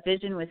hold that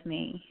vision with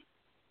me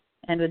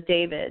and with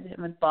David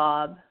and with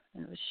Bob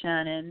and with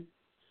Shannon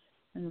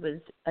and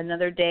with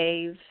another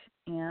Dave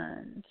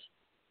and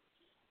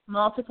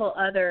multiple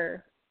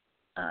other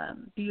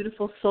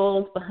beautiful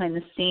souls behind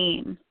the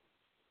scene,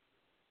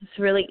 this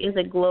really is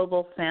a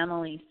global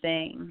family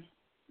thing.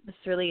 This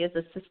really is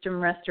a system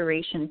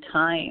restoration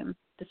time.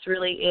 This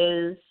really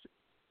is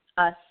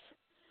us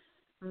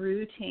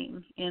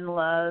rooting in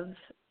love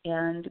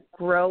and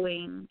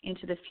growing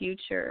into the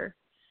future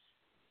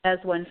as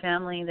one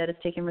family that is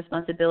taking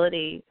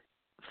responsibility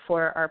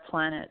for our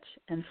planet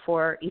and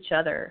for each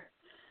other,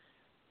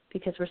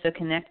 because we're so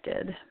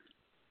connected.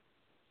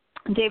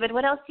 David,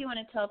 what else do you want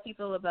to tell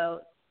people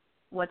about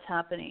what's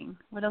happening?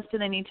 What else do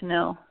they need to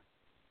know?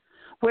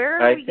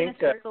 Where are we going to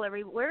circle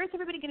where is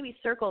everybody going to be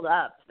circled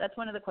up? That's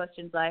one of the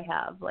questions I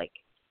have. Like,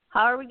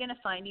 how are we going to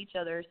find each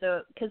other?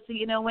 So, because,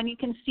 you know, when you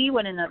can see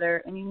one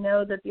another and you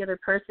know that the other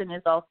person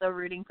is also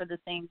rooting for the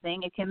same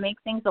thing, it can make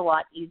things a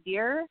lot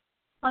easier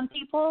on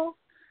people.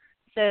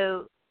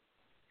 So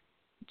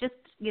just,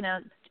 you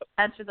know,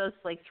 answer those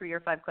like 3 or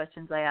 5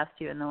 questions I asked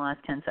you in the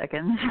last 10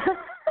 seconds.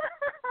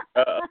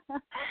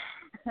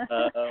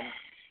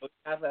 We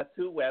have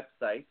 2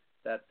 websites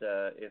that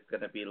is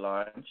going to be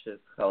launched.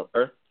 It's called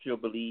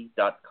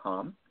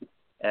earthjubilee.com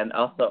and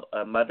also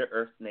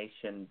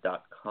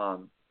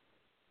MotherEarthNation.com,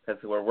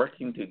 because we're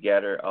working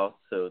together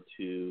also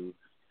to,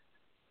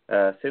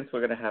 since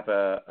we're going to have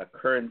a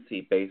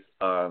currency based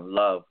on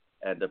love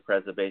and the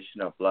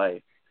preservation of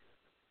life,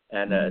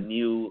 and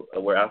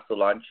we're also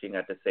launching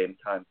at the same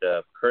time,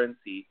 the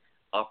currency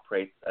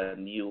operates a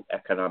new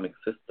economic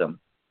system,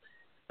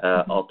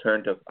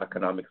 alternative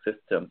economic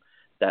system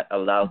that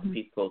allows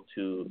people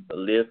to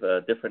live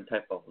a different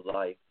type of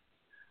life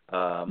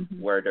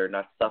where they're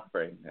not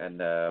suffering. And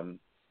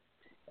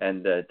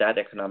that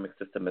economic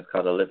system is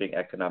called a living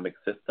economic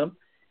system.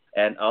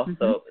 And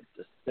also,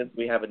 since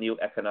we have a new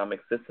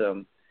economic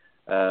system,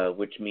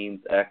 which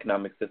means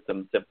economic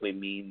system simply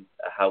means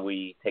how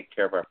we take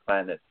care of our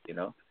planet, you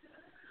know,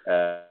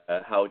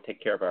 how we take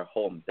care of our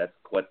homes. That's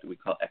what we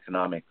call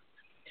economics.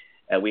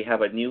 And we have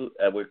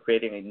we're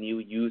creating a new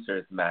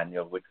user's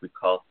manual, which we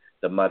call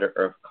the Mother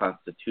Earth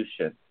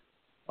Constitution,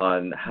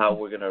 on how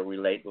we're going to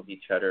relate with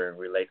each other and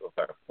relate with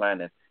our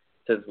planet.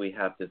 Since we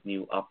have this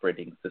new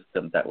operating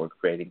system that we're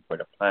creating for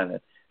the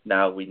planet,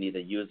 now we need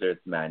a user's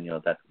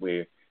manual that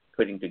we're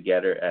putting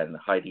together, and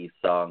Heidi's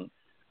song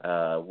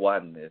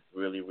 1 is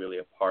really, really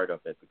a part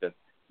of it, because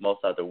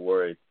most of the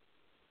words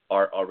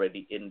are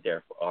already in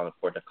there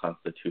for the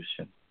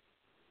Constitution.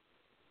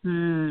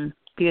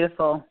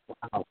 Beautiful.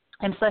 Wow.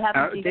 I'm so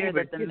happy to hear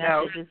David, that the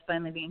message is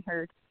finally being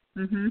heard.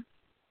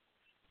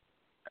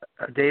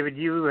 David,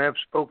 you have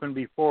spoken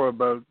before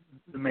about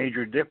the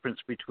major difference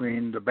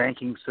between the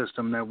banking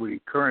system that we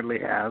currently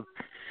have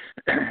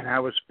and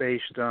how it's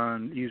based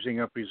on using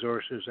up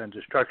resources and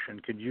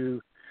destruction. Could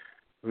you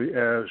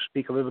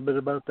speak a little bit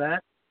about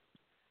that?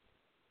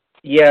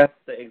 Yes,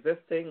 the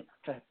existing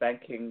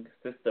banking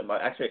system,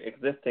 actually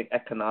existing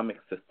economic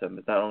system,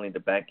 is not only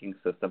the banking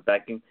system.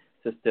 Banking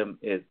system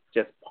is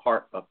just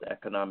part of the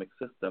economic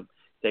system.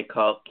 They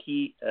call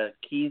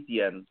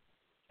Keynesian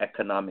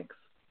economics.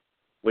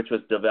 which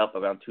was developed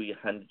around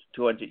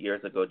 200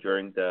 years ago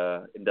during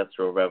the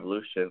Industrial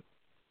Revolution.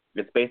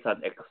 It's based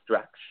on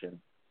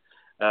extraction.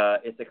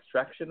 It's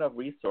extraction of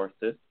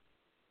resources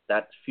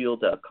that fuel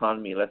the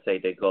economy. Let's say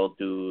they go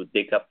to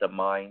dig up the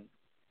mine,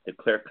 to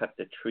clear cut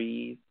the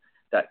trees.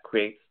 That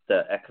creates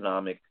the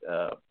economic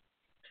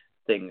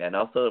thing. And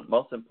also the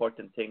most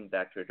important thing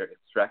that they're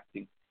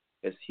extracting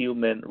is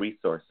human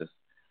resources.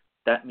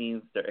 That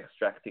means they're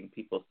extracting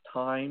people's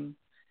time,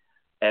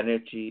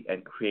 energy,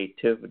 and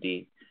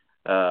creativity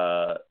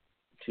to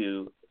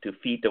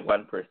feed the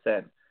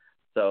 1%.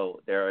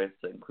 So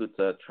includes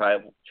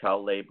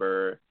child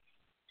labor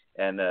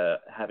and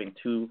having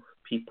two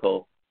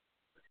people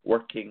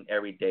working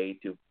every day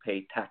to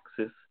pay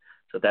taxes.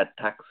 So that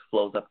tax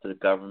flows up to the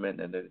government,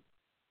 and then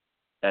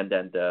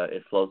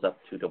it flows up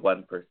to the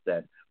 1%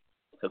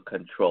 to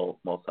control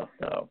most of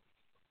the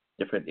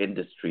different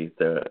industries.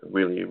 The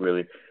really,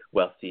 really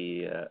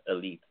wealthy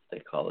elites, they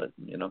call it.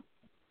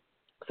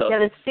 So yeah,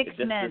 there's six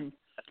men.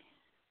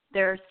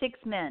 There are 6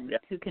 men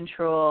who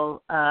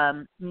control 96%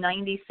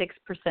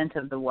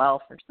 of the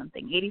wealth or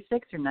something,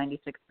 86 or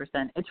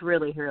 96%. It's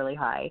really, really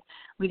high.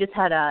 We just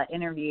had an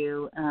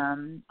interview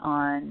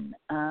on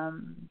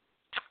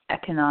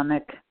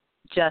economic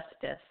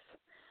justice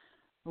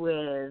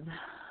with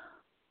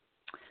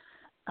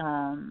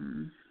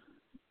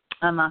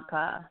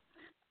Amaka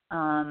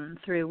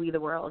through We the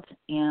World,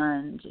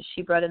 and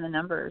she brought in the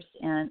numbers,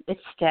 and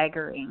it's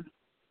staggering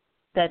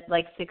that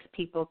 6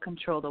 people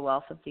control the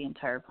wealth of the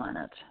entire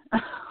planet.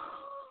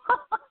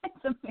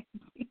 It's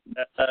amazing.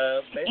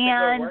 Basically,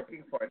 we're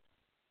working for it.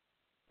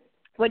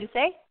 What did you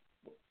say?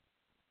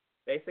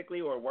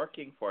 Basically, we're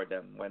working for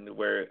them when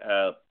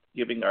we're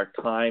giving our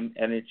time,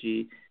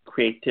 energy,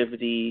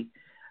 creativity,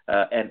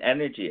 and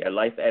energy,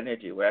 life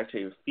energy. We're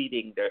actually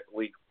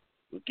we're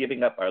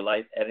giving up our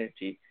life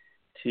energy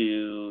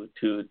to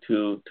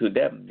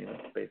them,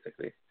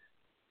 basically.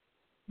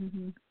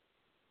 Mm-hmm.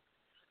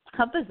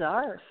 How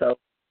bizarre. So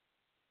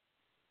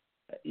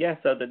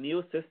the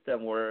new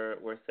system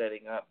we're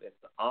setting up is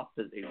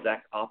the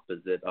exact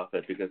opposite of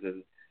it, because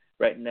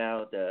right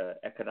now the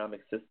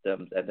economic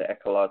systems and the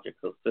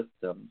ecological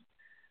systems,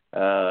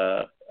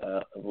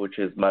 which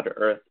is Mother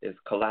Earth, is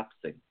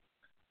collapsing.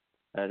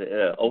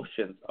 The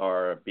oceans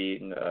are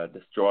being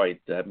destroyed.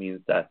 That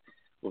means that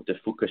with the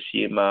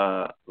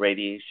Fukushima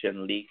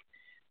radiation leak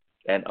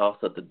and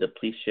also the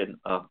depletion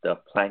of the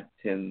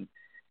plankton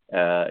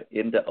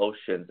in the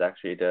oceans,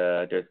 actually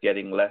there's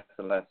getting less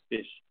and less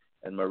fish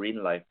and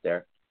marine life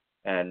there,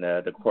 and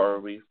the coral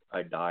reefs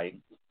are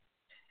dying,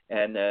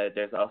 and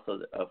there's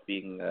also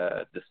being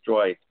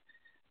destroyed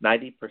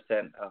 90%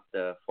 of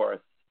the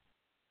forest.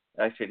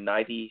 Actually,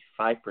 95%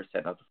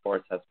 of the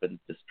forest has been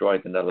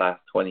destroyed in the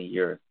last 20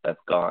 years. That's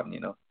gone,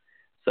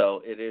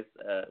 So it is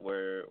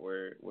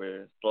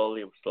we're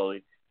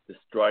slowly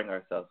destroying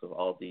ourselves with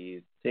all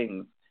these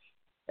things,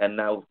 and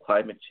now with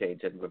climate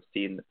change, and we've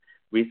seen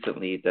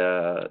recently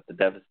the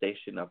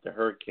devastation of the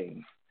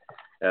hurricanes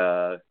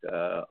of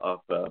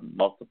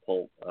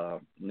multiple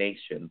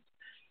nations,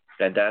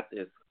 and that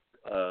is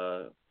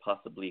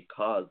possibly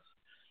caused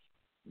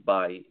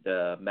by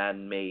the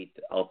man-made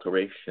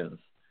alterations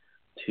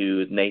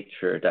to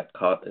nature that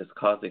is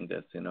causing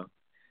this,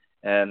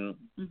 and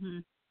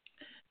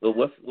but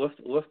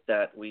with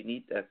that we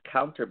need a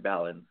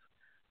counterbalance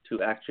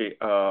to actually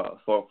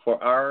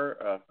for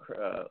our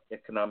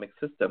economic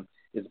system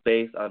is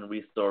based on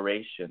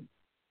restoration.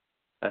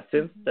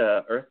 Since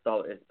the Earth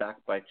dollar is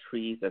backed by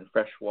trees and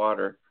fresh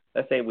water,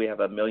 let's say we have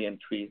 1 million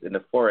trees in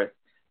the forest,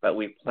 but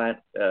we plant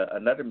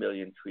another 1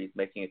 million trees,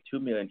 making it 2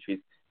 million trees.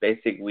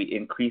 Basically, we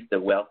increase the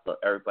wealth of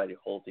everybody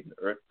holding the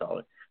Earth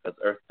dollar, because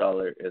Earth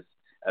dollar is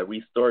a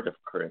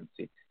restorative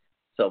currency.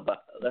 So,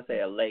 but let's say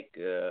a lake,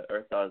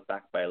 Earth dollar is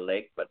backed by a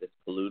lake, but it's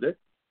polluted.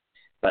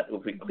 But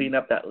if we clean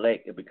up that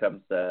lake, it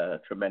becomes a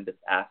tremendous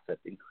asset,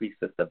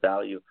 increases the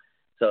value.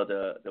 So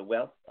the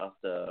wealth of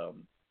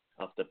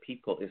the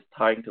people is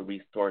trying to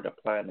restore the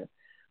planet.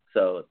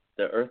 So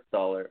the Earth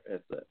dollar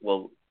is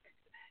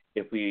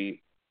if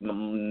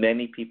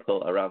many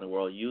people around the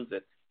world use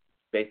it,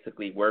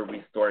 basically we're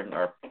restoring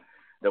our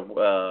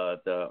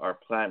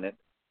planet,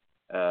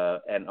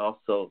 and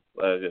also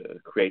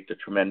create the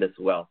tremendous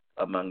wealth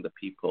among the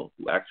people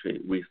who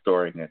actually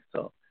restoring it.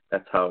 So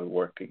that's how it's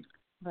working.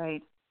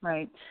 Right.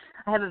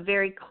 I have a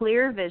very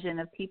clear vision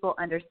of people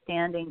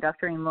understanding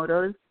Dr.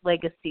 Emoto's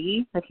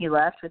legacy that he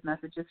left with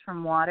Messages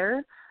from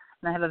Water.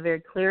 And I have a very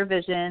clear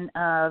vision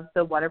of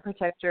the water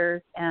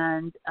protectors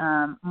and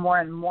more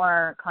and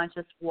more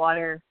conscious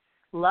water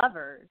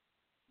lovers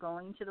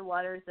going to the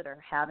waters that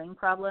are having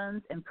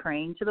problems and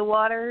praying to the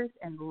waters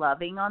and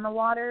loving on the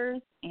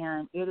waters.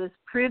 And it is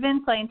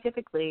proven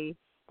scientifically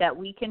that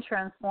we can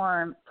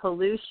transform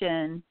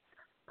polluted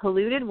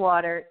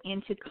water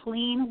into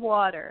clean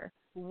water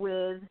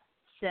with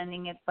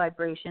sending it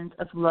vibrations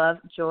of love,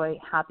 joy,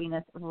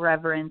 happiness,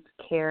 reverence,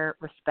 care,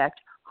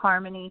 respect,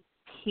 harmony,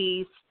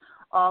 peace,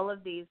 all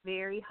of these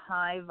very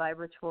high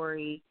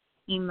vibratory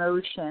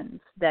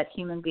emotions that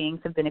human beings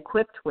have been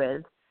equipped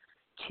with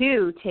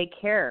to take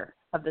care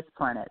of this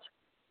planet.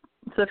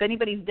 So if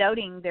anybody's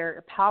doubting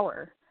their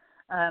power,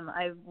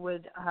 I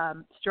would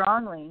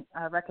strongly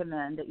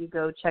recommend that you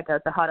go check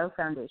out the Hado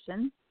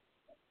Foundation,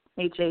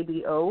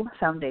 Hado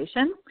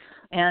Foundation,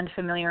 and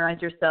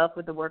familiarize yourself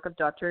with the work of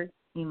Dr.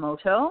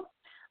 Masaru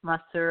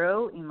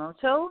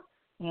Emoto.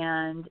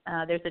 And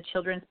there's a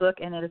children's book,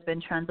 and it has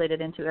been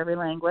translated into every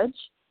language,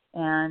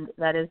 and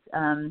that is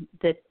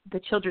the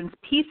Children's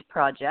Peace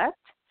Project.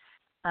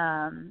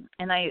 And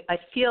I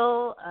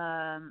feel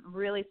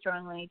really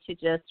strongly to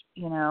just,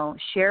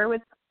 share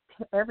with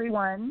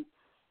everyone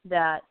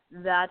that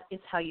is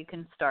how you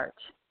can start.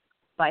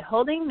 By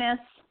holding this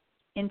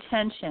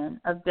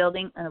intention of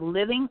building a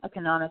living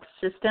economic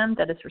system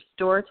that is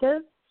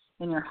restorative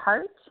in your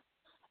heart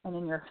and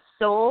in your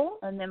soul,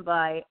 and then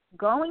by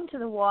going to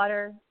the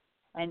water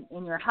and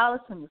in your house,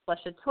 and you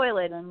flush a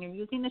toilet, and you're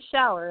using the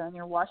shower, and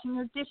you're washing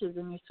your dishes,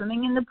 and you're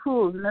swimming in the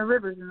pools and the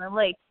rivers and the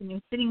lakes, and you're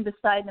sitting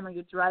beside them, or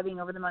you're driving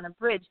over them on a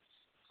bridge,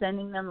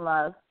 sending them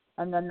love.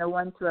 And then the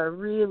ones who are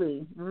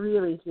really,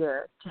 really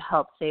here to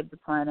help save the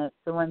planet,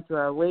 the ones who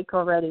are awake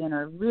already and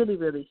are really,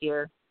 really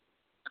here,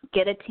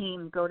 get a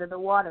team, go to the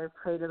water,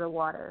 pray to the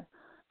water,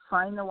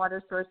 find the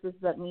water sources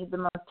that need the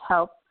most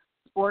help,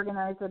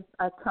 organize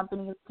a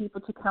company of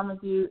people to come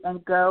with you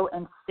and go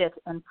and sit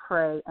and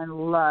pray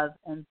and love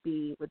and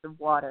be with the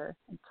water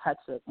and touch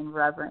it in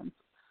reverence.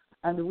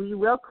 And we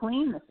will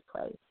clean this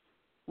place.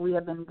 We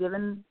have been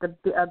given the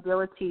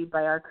ability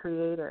by our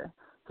Creator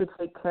to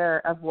take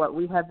care of what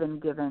we have been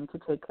given to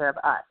take care of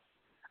us.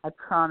 I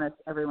promise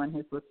everyone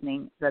who's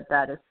listening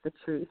that is the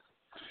truth.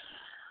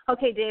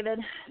 Okay, David.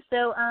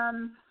 So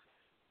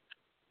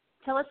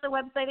tell us the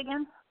website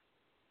again.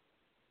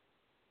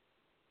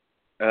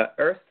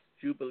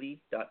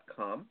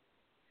 EarthJubilee.com,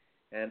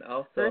 and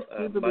also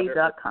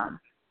EarthJubilee.com.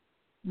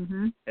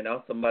 And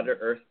also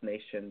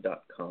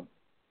MotherEarthNation.com.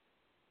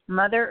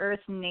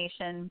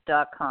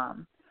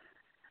 MotherEarthNation.com.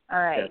 All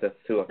right. Yeah, that's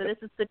two of so them.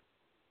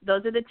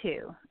 Those are the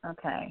two.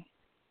 Okay.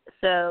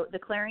 So the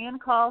clarion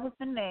call has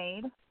been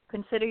made.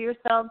 Consider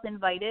yourselves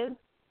invited,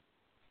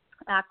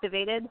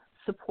 activated,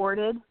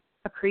 supported,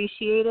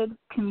 appreciated,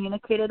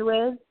 communicated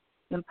with,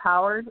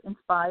 empowered,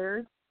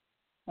 inspired,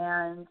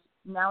 and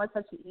now it's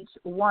up to each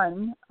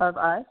one of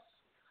us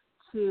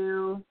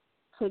to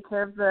take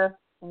care of the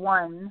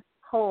one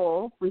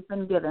whole we've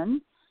been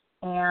given.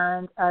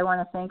 And I want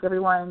to thank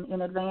everyone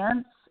in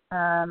advance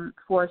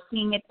for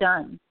seeing it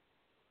done.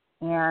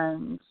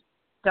 And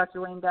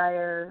Dr. Wayne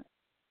Dyer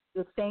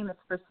is famous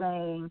for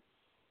saying,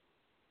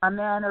 a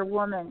man or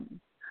woman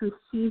who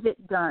sees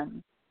it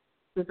done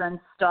is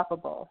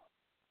unstoppable.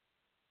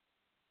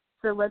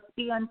 So let's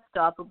be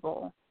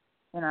unstoppable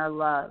in our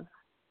love.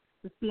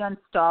 Let's be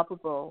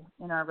unstoppable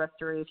in our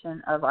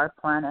restoration of our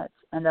planet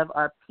and of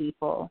our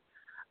people.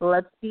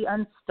 Let's be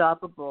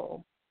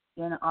unstoppable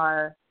in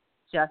our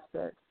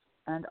justice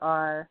and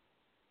our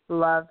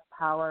love,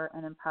 power,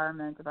 and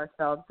empowerment of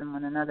ourselves and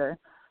one another.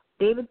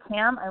 David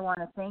Kam, I want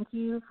to thank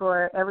you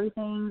for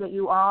everything that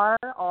you are,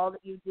 all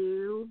that you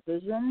do,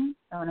 vision.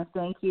 I want to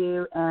thank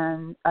you,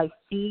 and I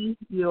see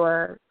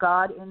your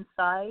God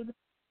inside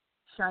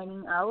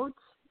shining out,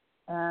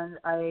 and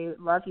I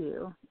love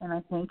you. And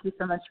I thank you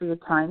so much for your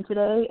time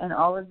today and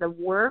all of the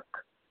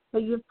work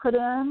that you've put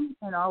in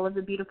and all of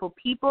the beautiful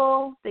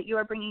people that you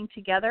are bringing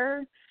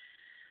together.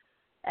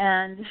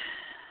 And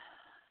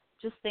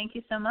just thank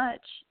you so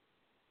much.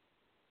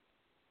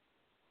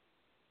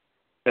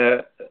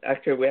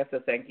 Actually, we have to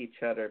thank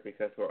each other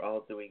because we're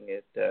all doing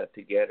it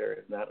together.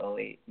 It's not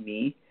only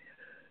me,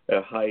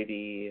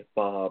 Heidi,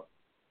 Bob,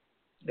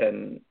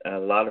 and a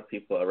lot of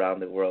people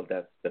around the world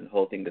that's been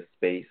holding the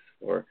space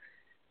for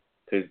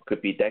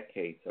could be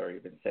decades or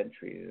even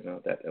centuries.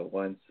 That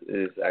once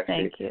is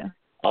actually thank you.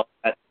 All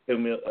that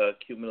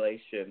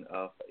accumulation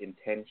of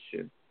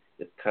intention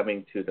is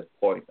coming to the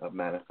point of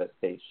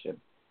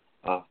manifestation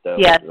of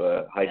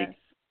the Heidi,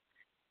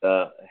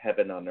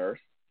 heaven on earth.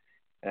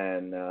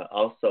 And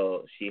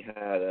also, she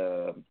had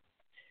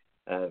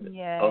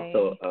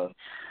also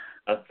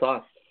a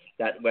thought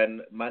that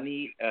when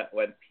money,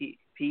 when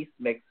peace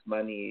makes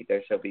money,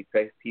 there shall be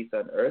peace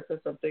on earth, or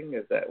something.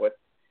 Is that what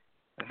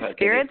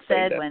Spirit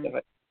said?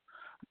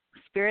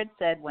 Spirit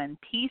said, when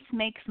peace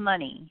makes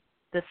money,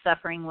 the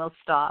suffering will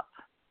stop.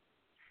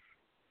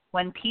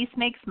 When peace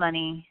makes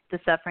money, the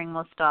suffering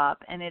will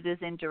stop. And it is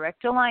in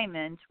direct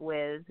alignment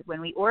with when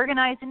we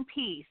organize in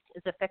peace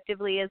as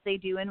effectively as they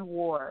do in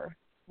war,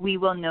 we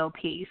will know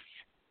peace.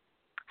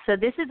 So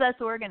this is us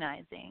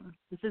organizing.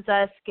 This is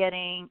us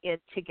getting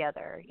it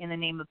together in the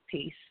name of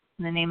peace,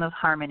 in the name of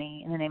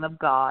harmony, in the name of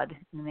God,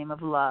 in the name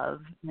of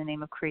love, in the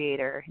name of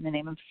Creator, in the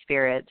name of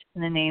Spirit,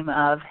 in the name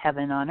of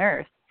heaven on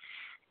earth.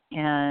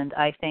 And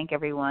I thank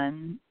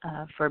everyone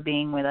for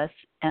being with us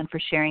and for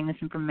sharing this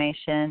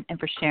information and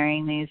for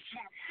sharing these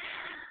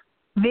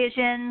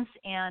visions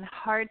and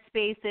heart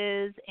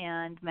spaces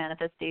and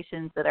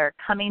manifestations that are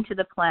coming to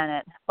the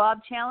planet.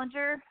 Bob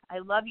Challenger, I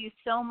love you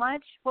so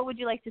much. What would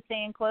you like to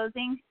say in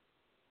closing?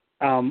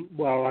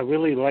 Well, I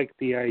really like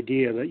the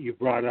idea that you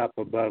brought up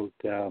about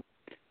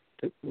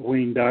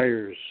Wayne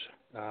Dyer's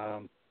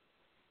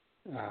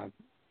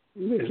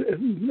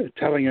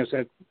telling us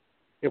that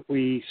if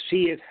we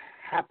see it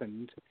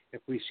happened,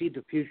 if we see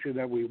the future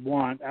that we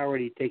want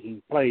already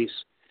taking place,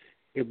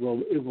 it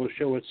will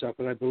show itself.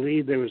 But I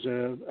believe there was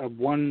a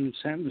one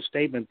sentence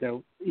statement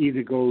that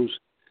either goes,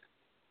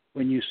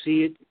 when you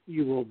see it,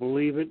 you will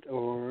believe it,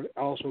 or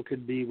also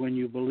could be, when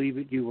you believe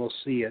it, you will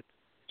see it.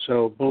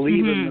 So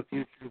believe in the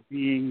future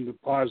being the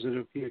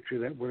positive future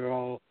that we're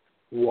all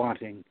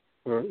wanting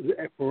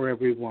for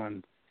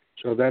everyone.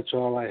 So that's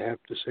all I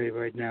have to say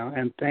right now.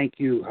 And thank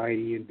you,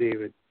 Heidi and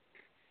David.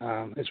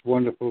 It's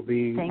wonderful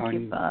being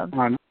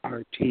on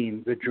our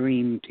team, the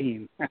Dream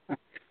Team.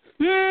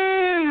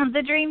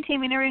 The Dream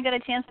Team. We never even got a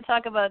chance to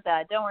talk about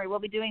that. Don't worry. We'll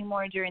be doing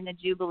more during the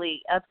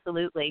Jubilee.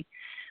 Absolutely.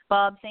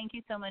 Bob, thank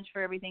you so much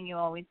for everything you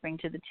always bring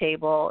to the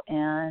table,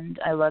 and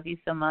I love you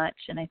so much,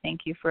 and I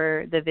thank you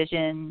for the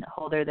vision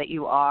holder that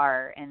you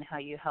are and how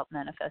you help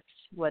manifest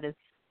what is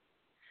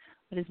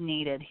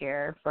needed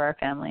here for our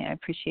family. I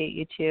appreciate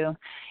you too,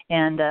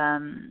 and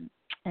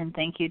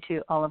thank you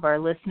to all of our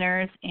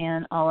listeners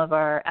and all of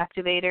our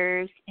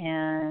activators,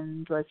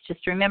 and let's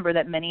just remember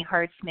that many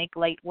hearts make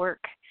light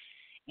work,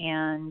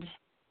 and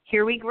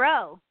here we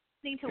grow.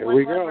 Listening to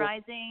One Love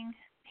Rising.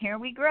 Here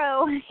we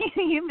grow.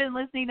 You've been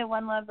listening to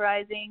One Love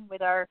Rising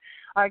with our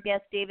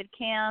guest, David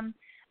Kam,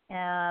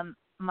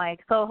 my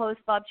co-host,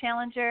 Bob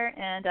Challenger,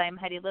 and I'm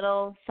Heidi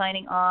Little,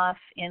 signing off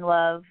in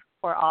love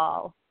for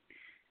all.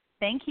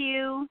 Thank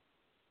you.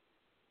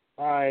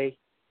 Bye.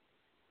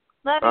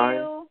 Love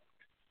you.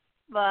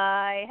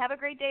 Bye. Have a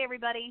great day,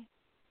 everybody.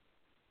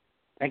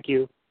 Thank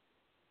you.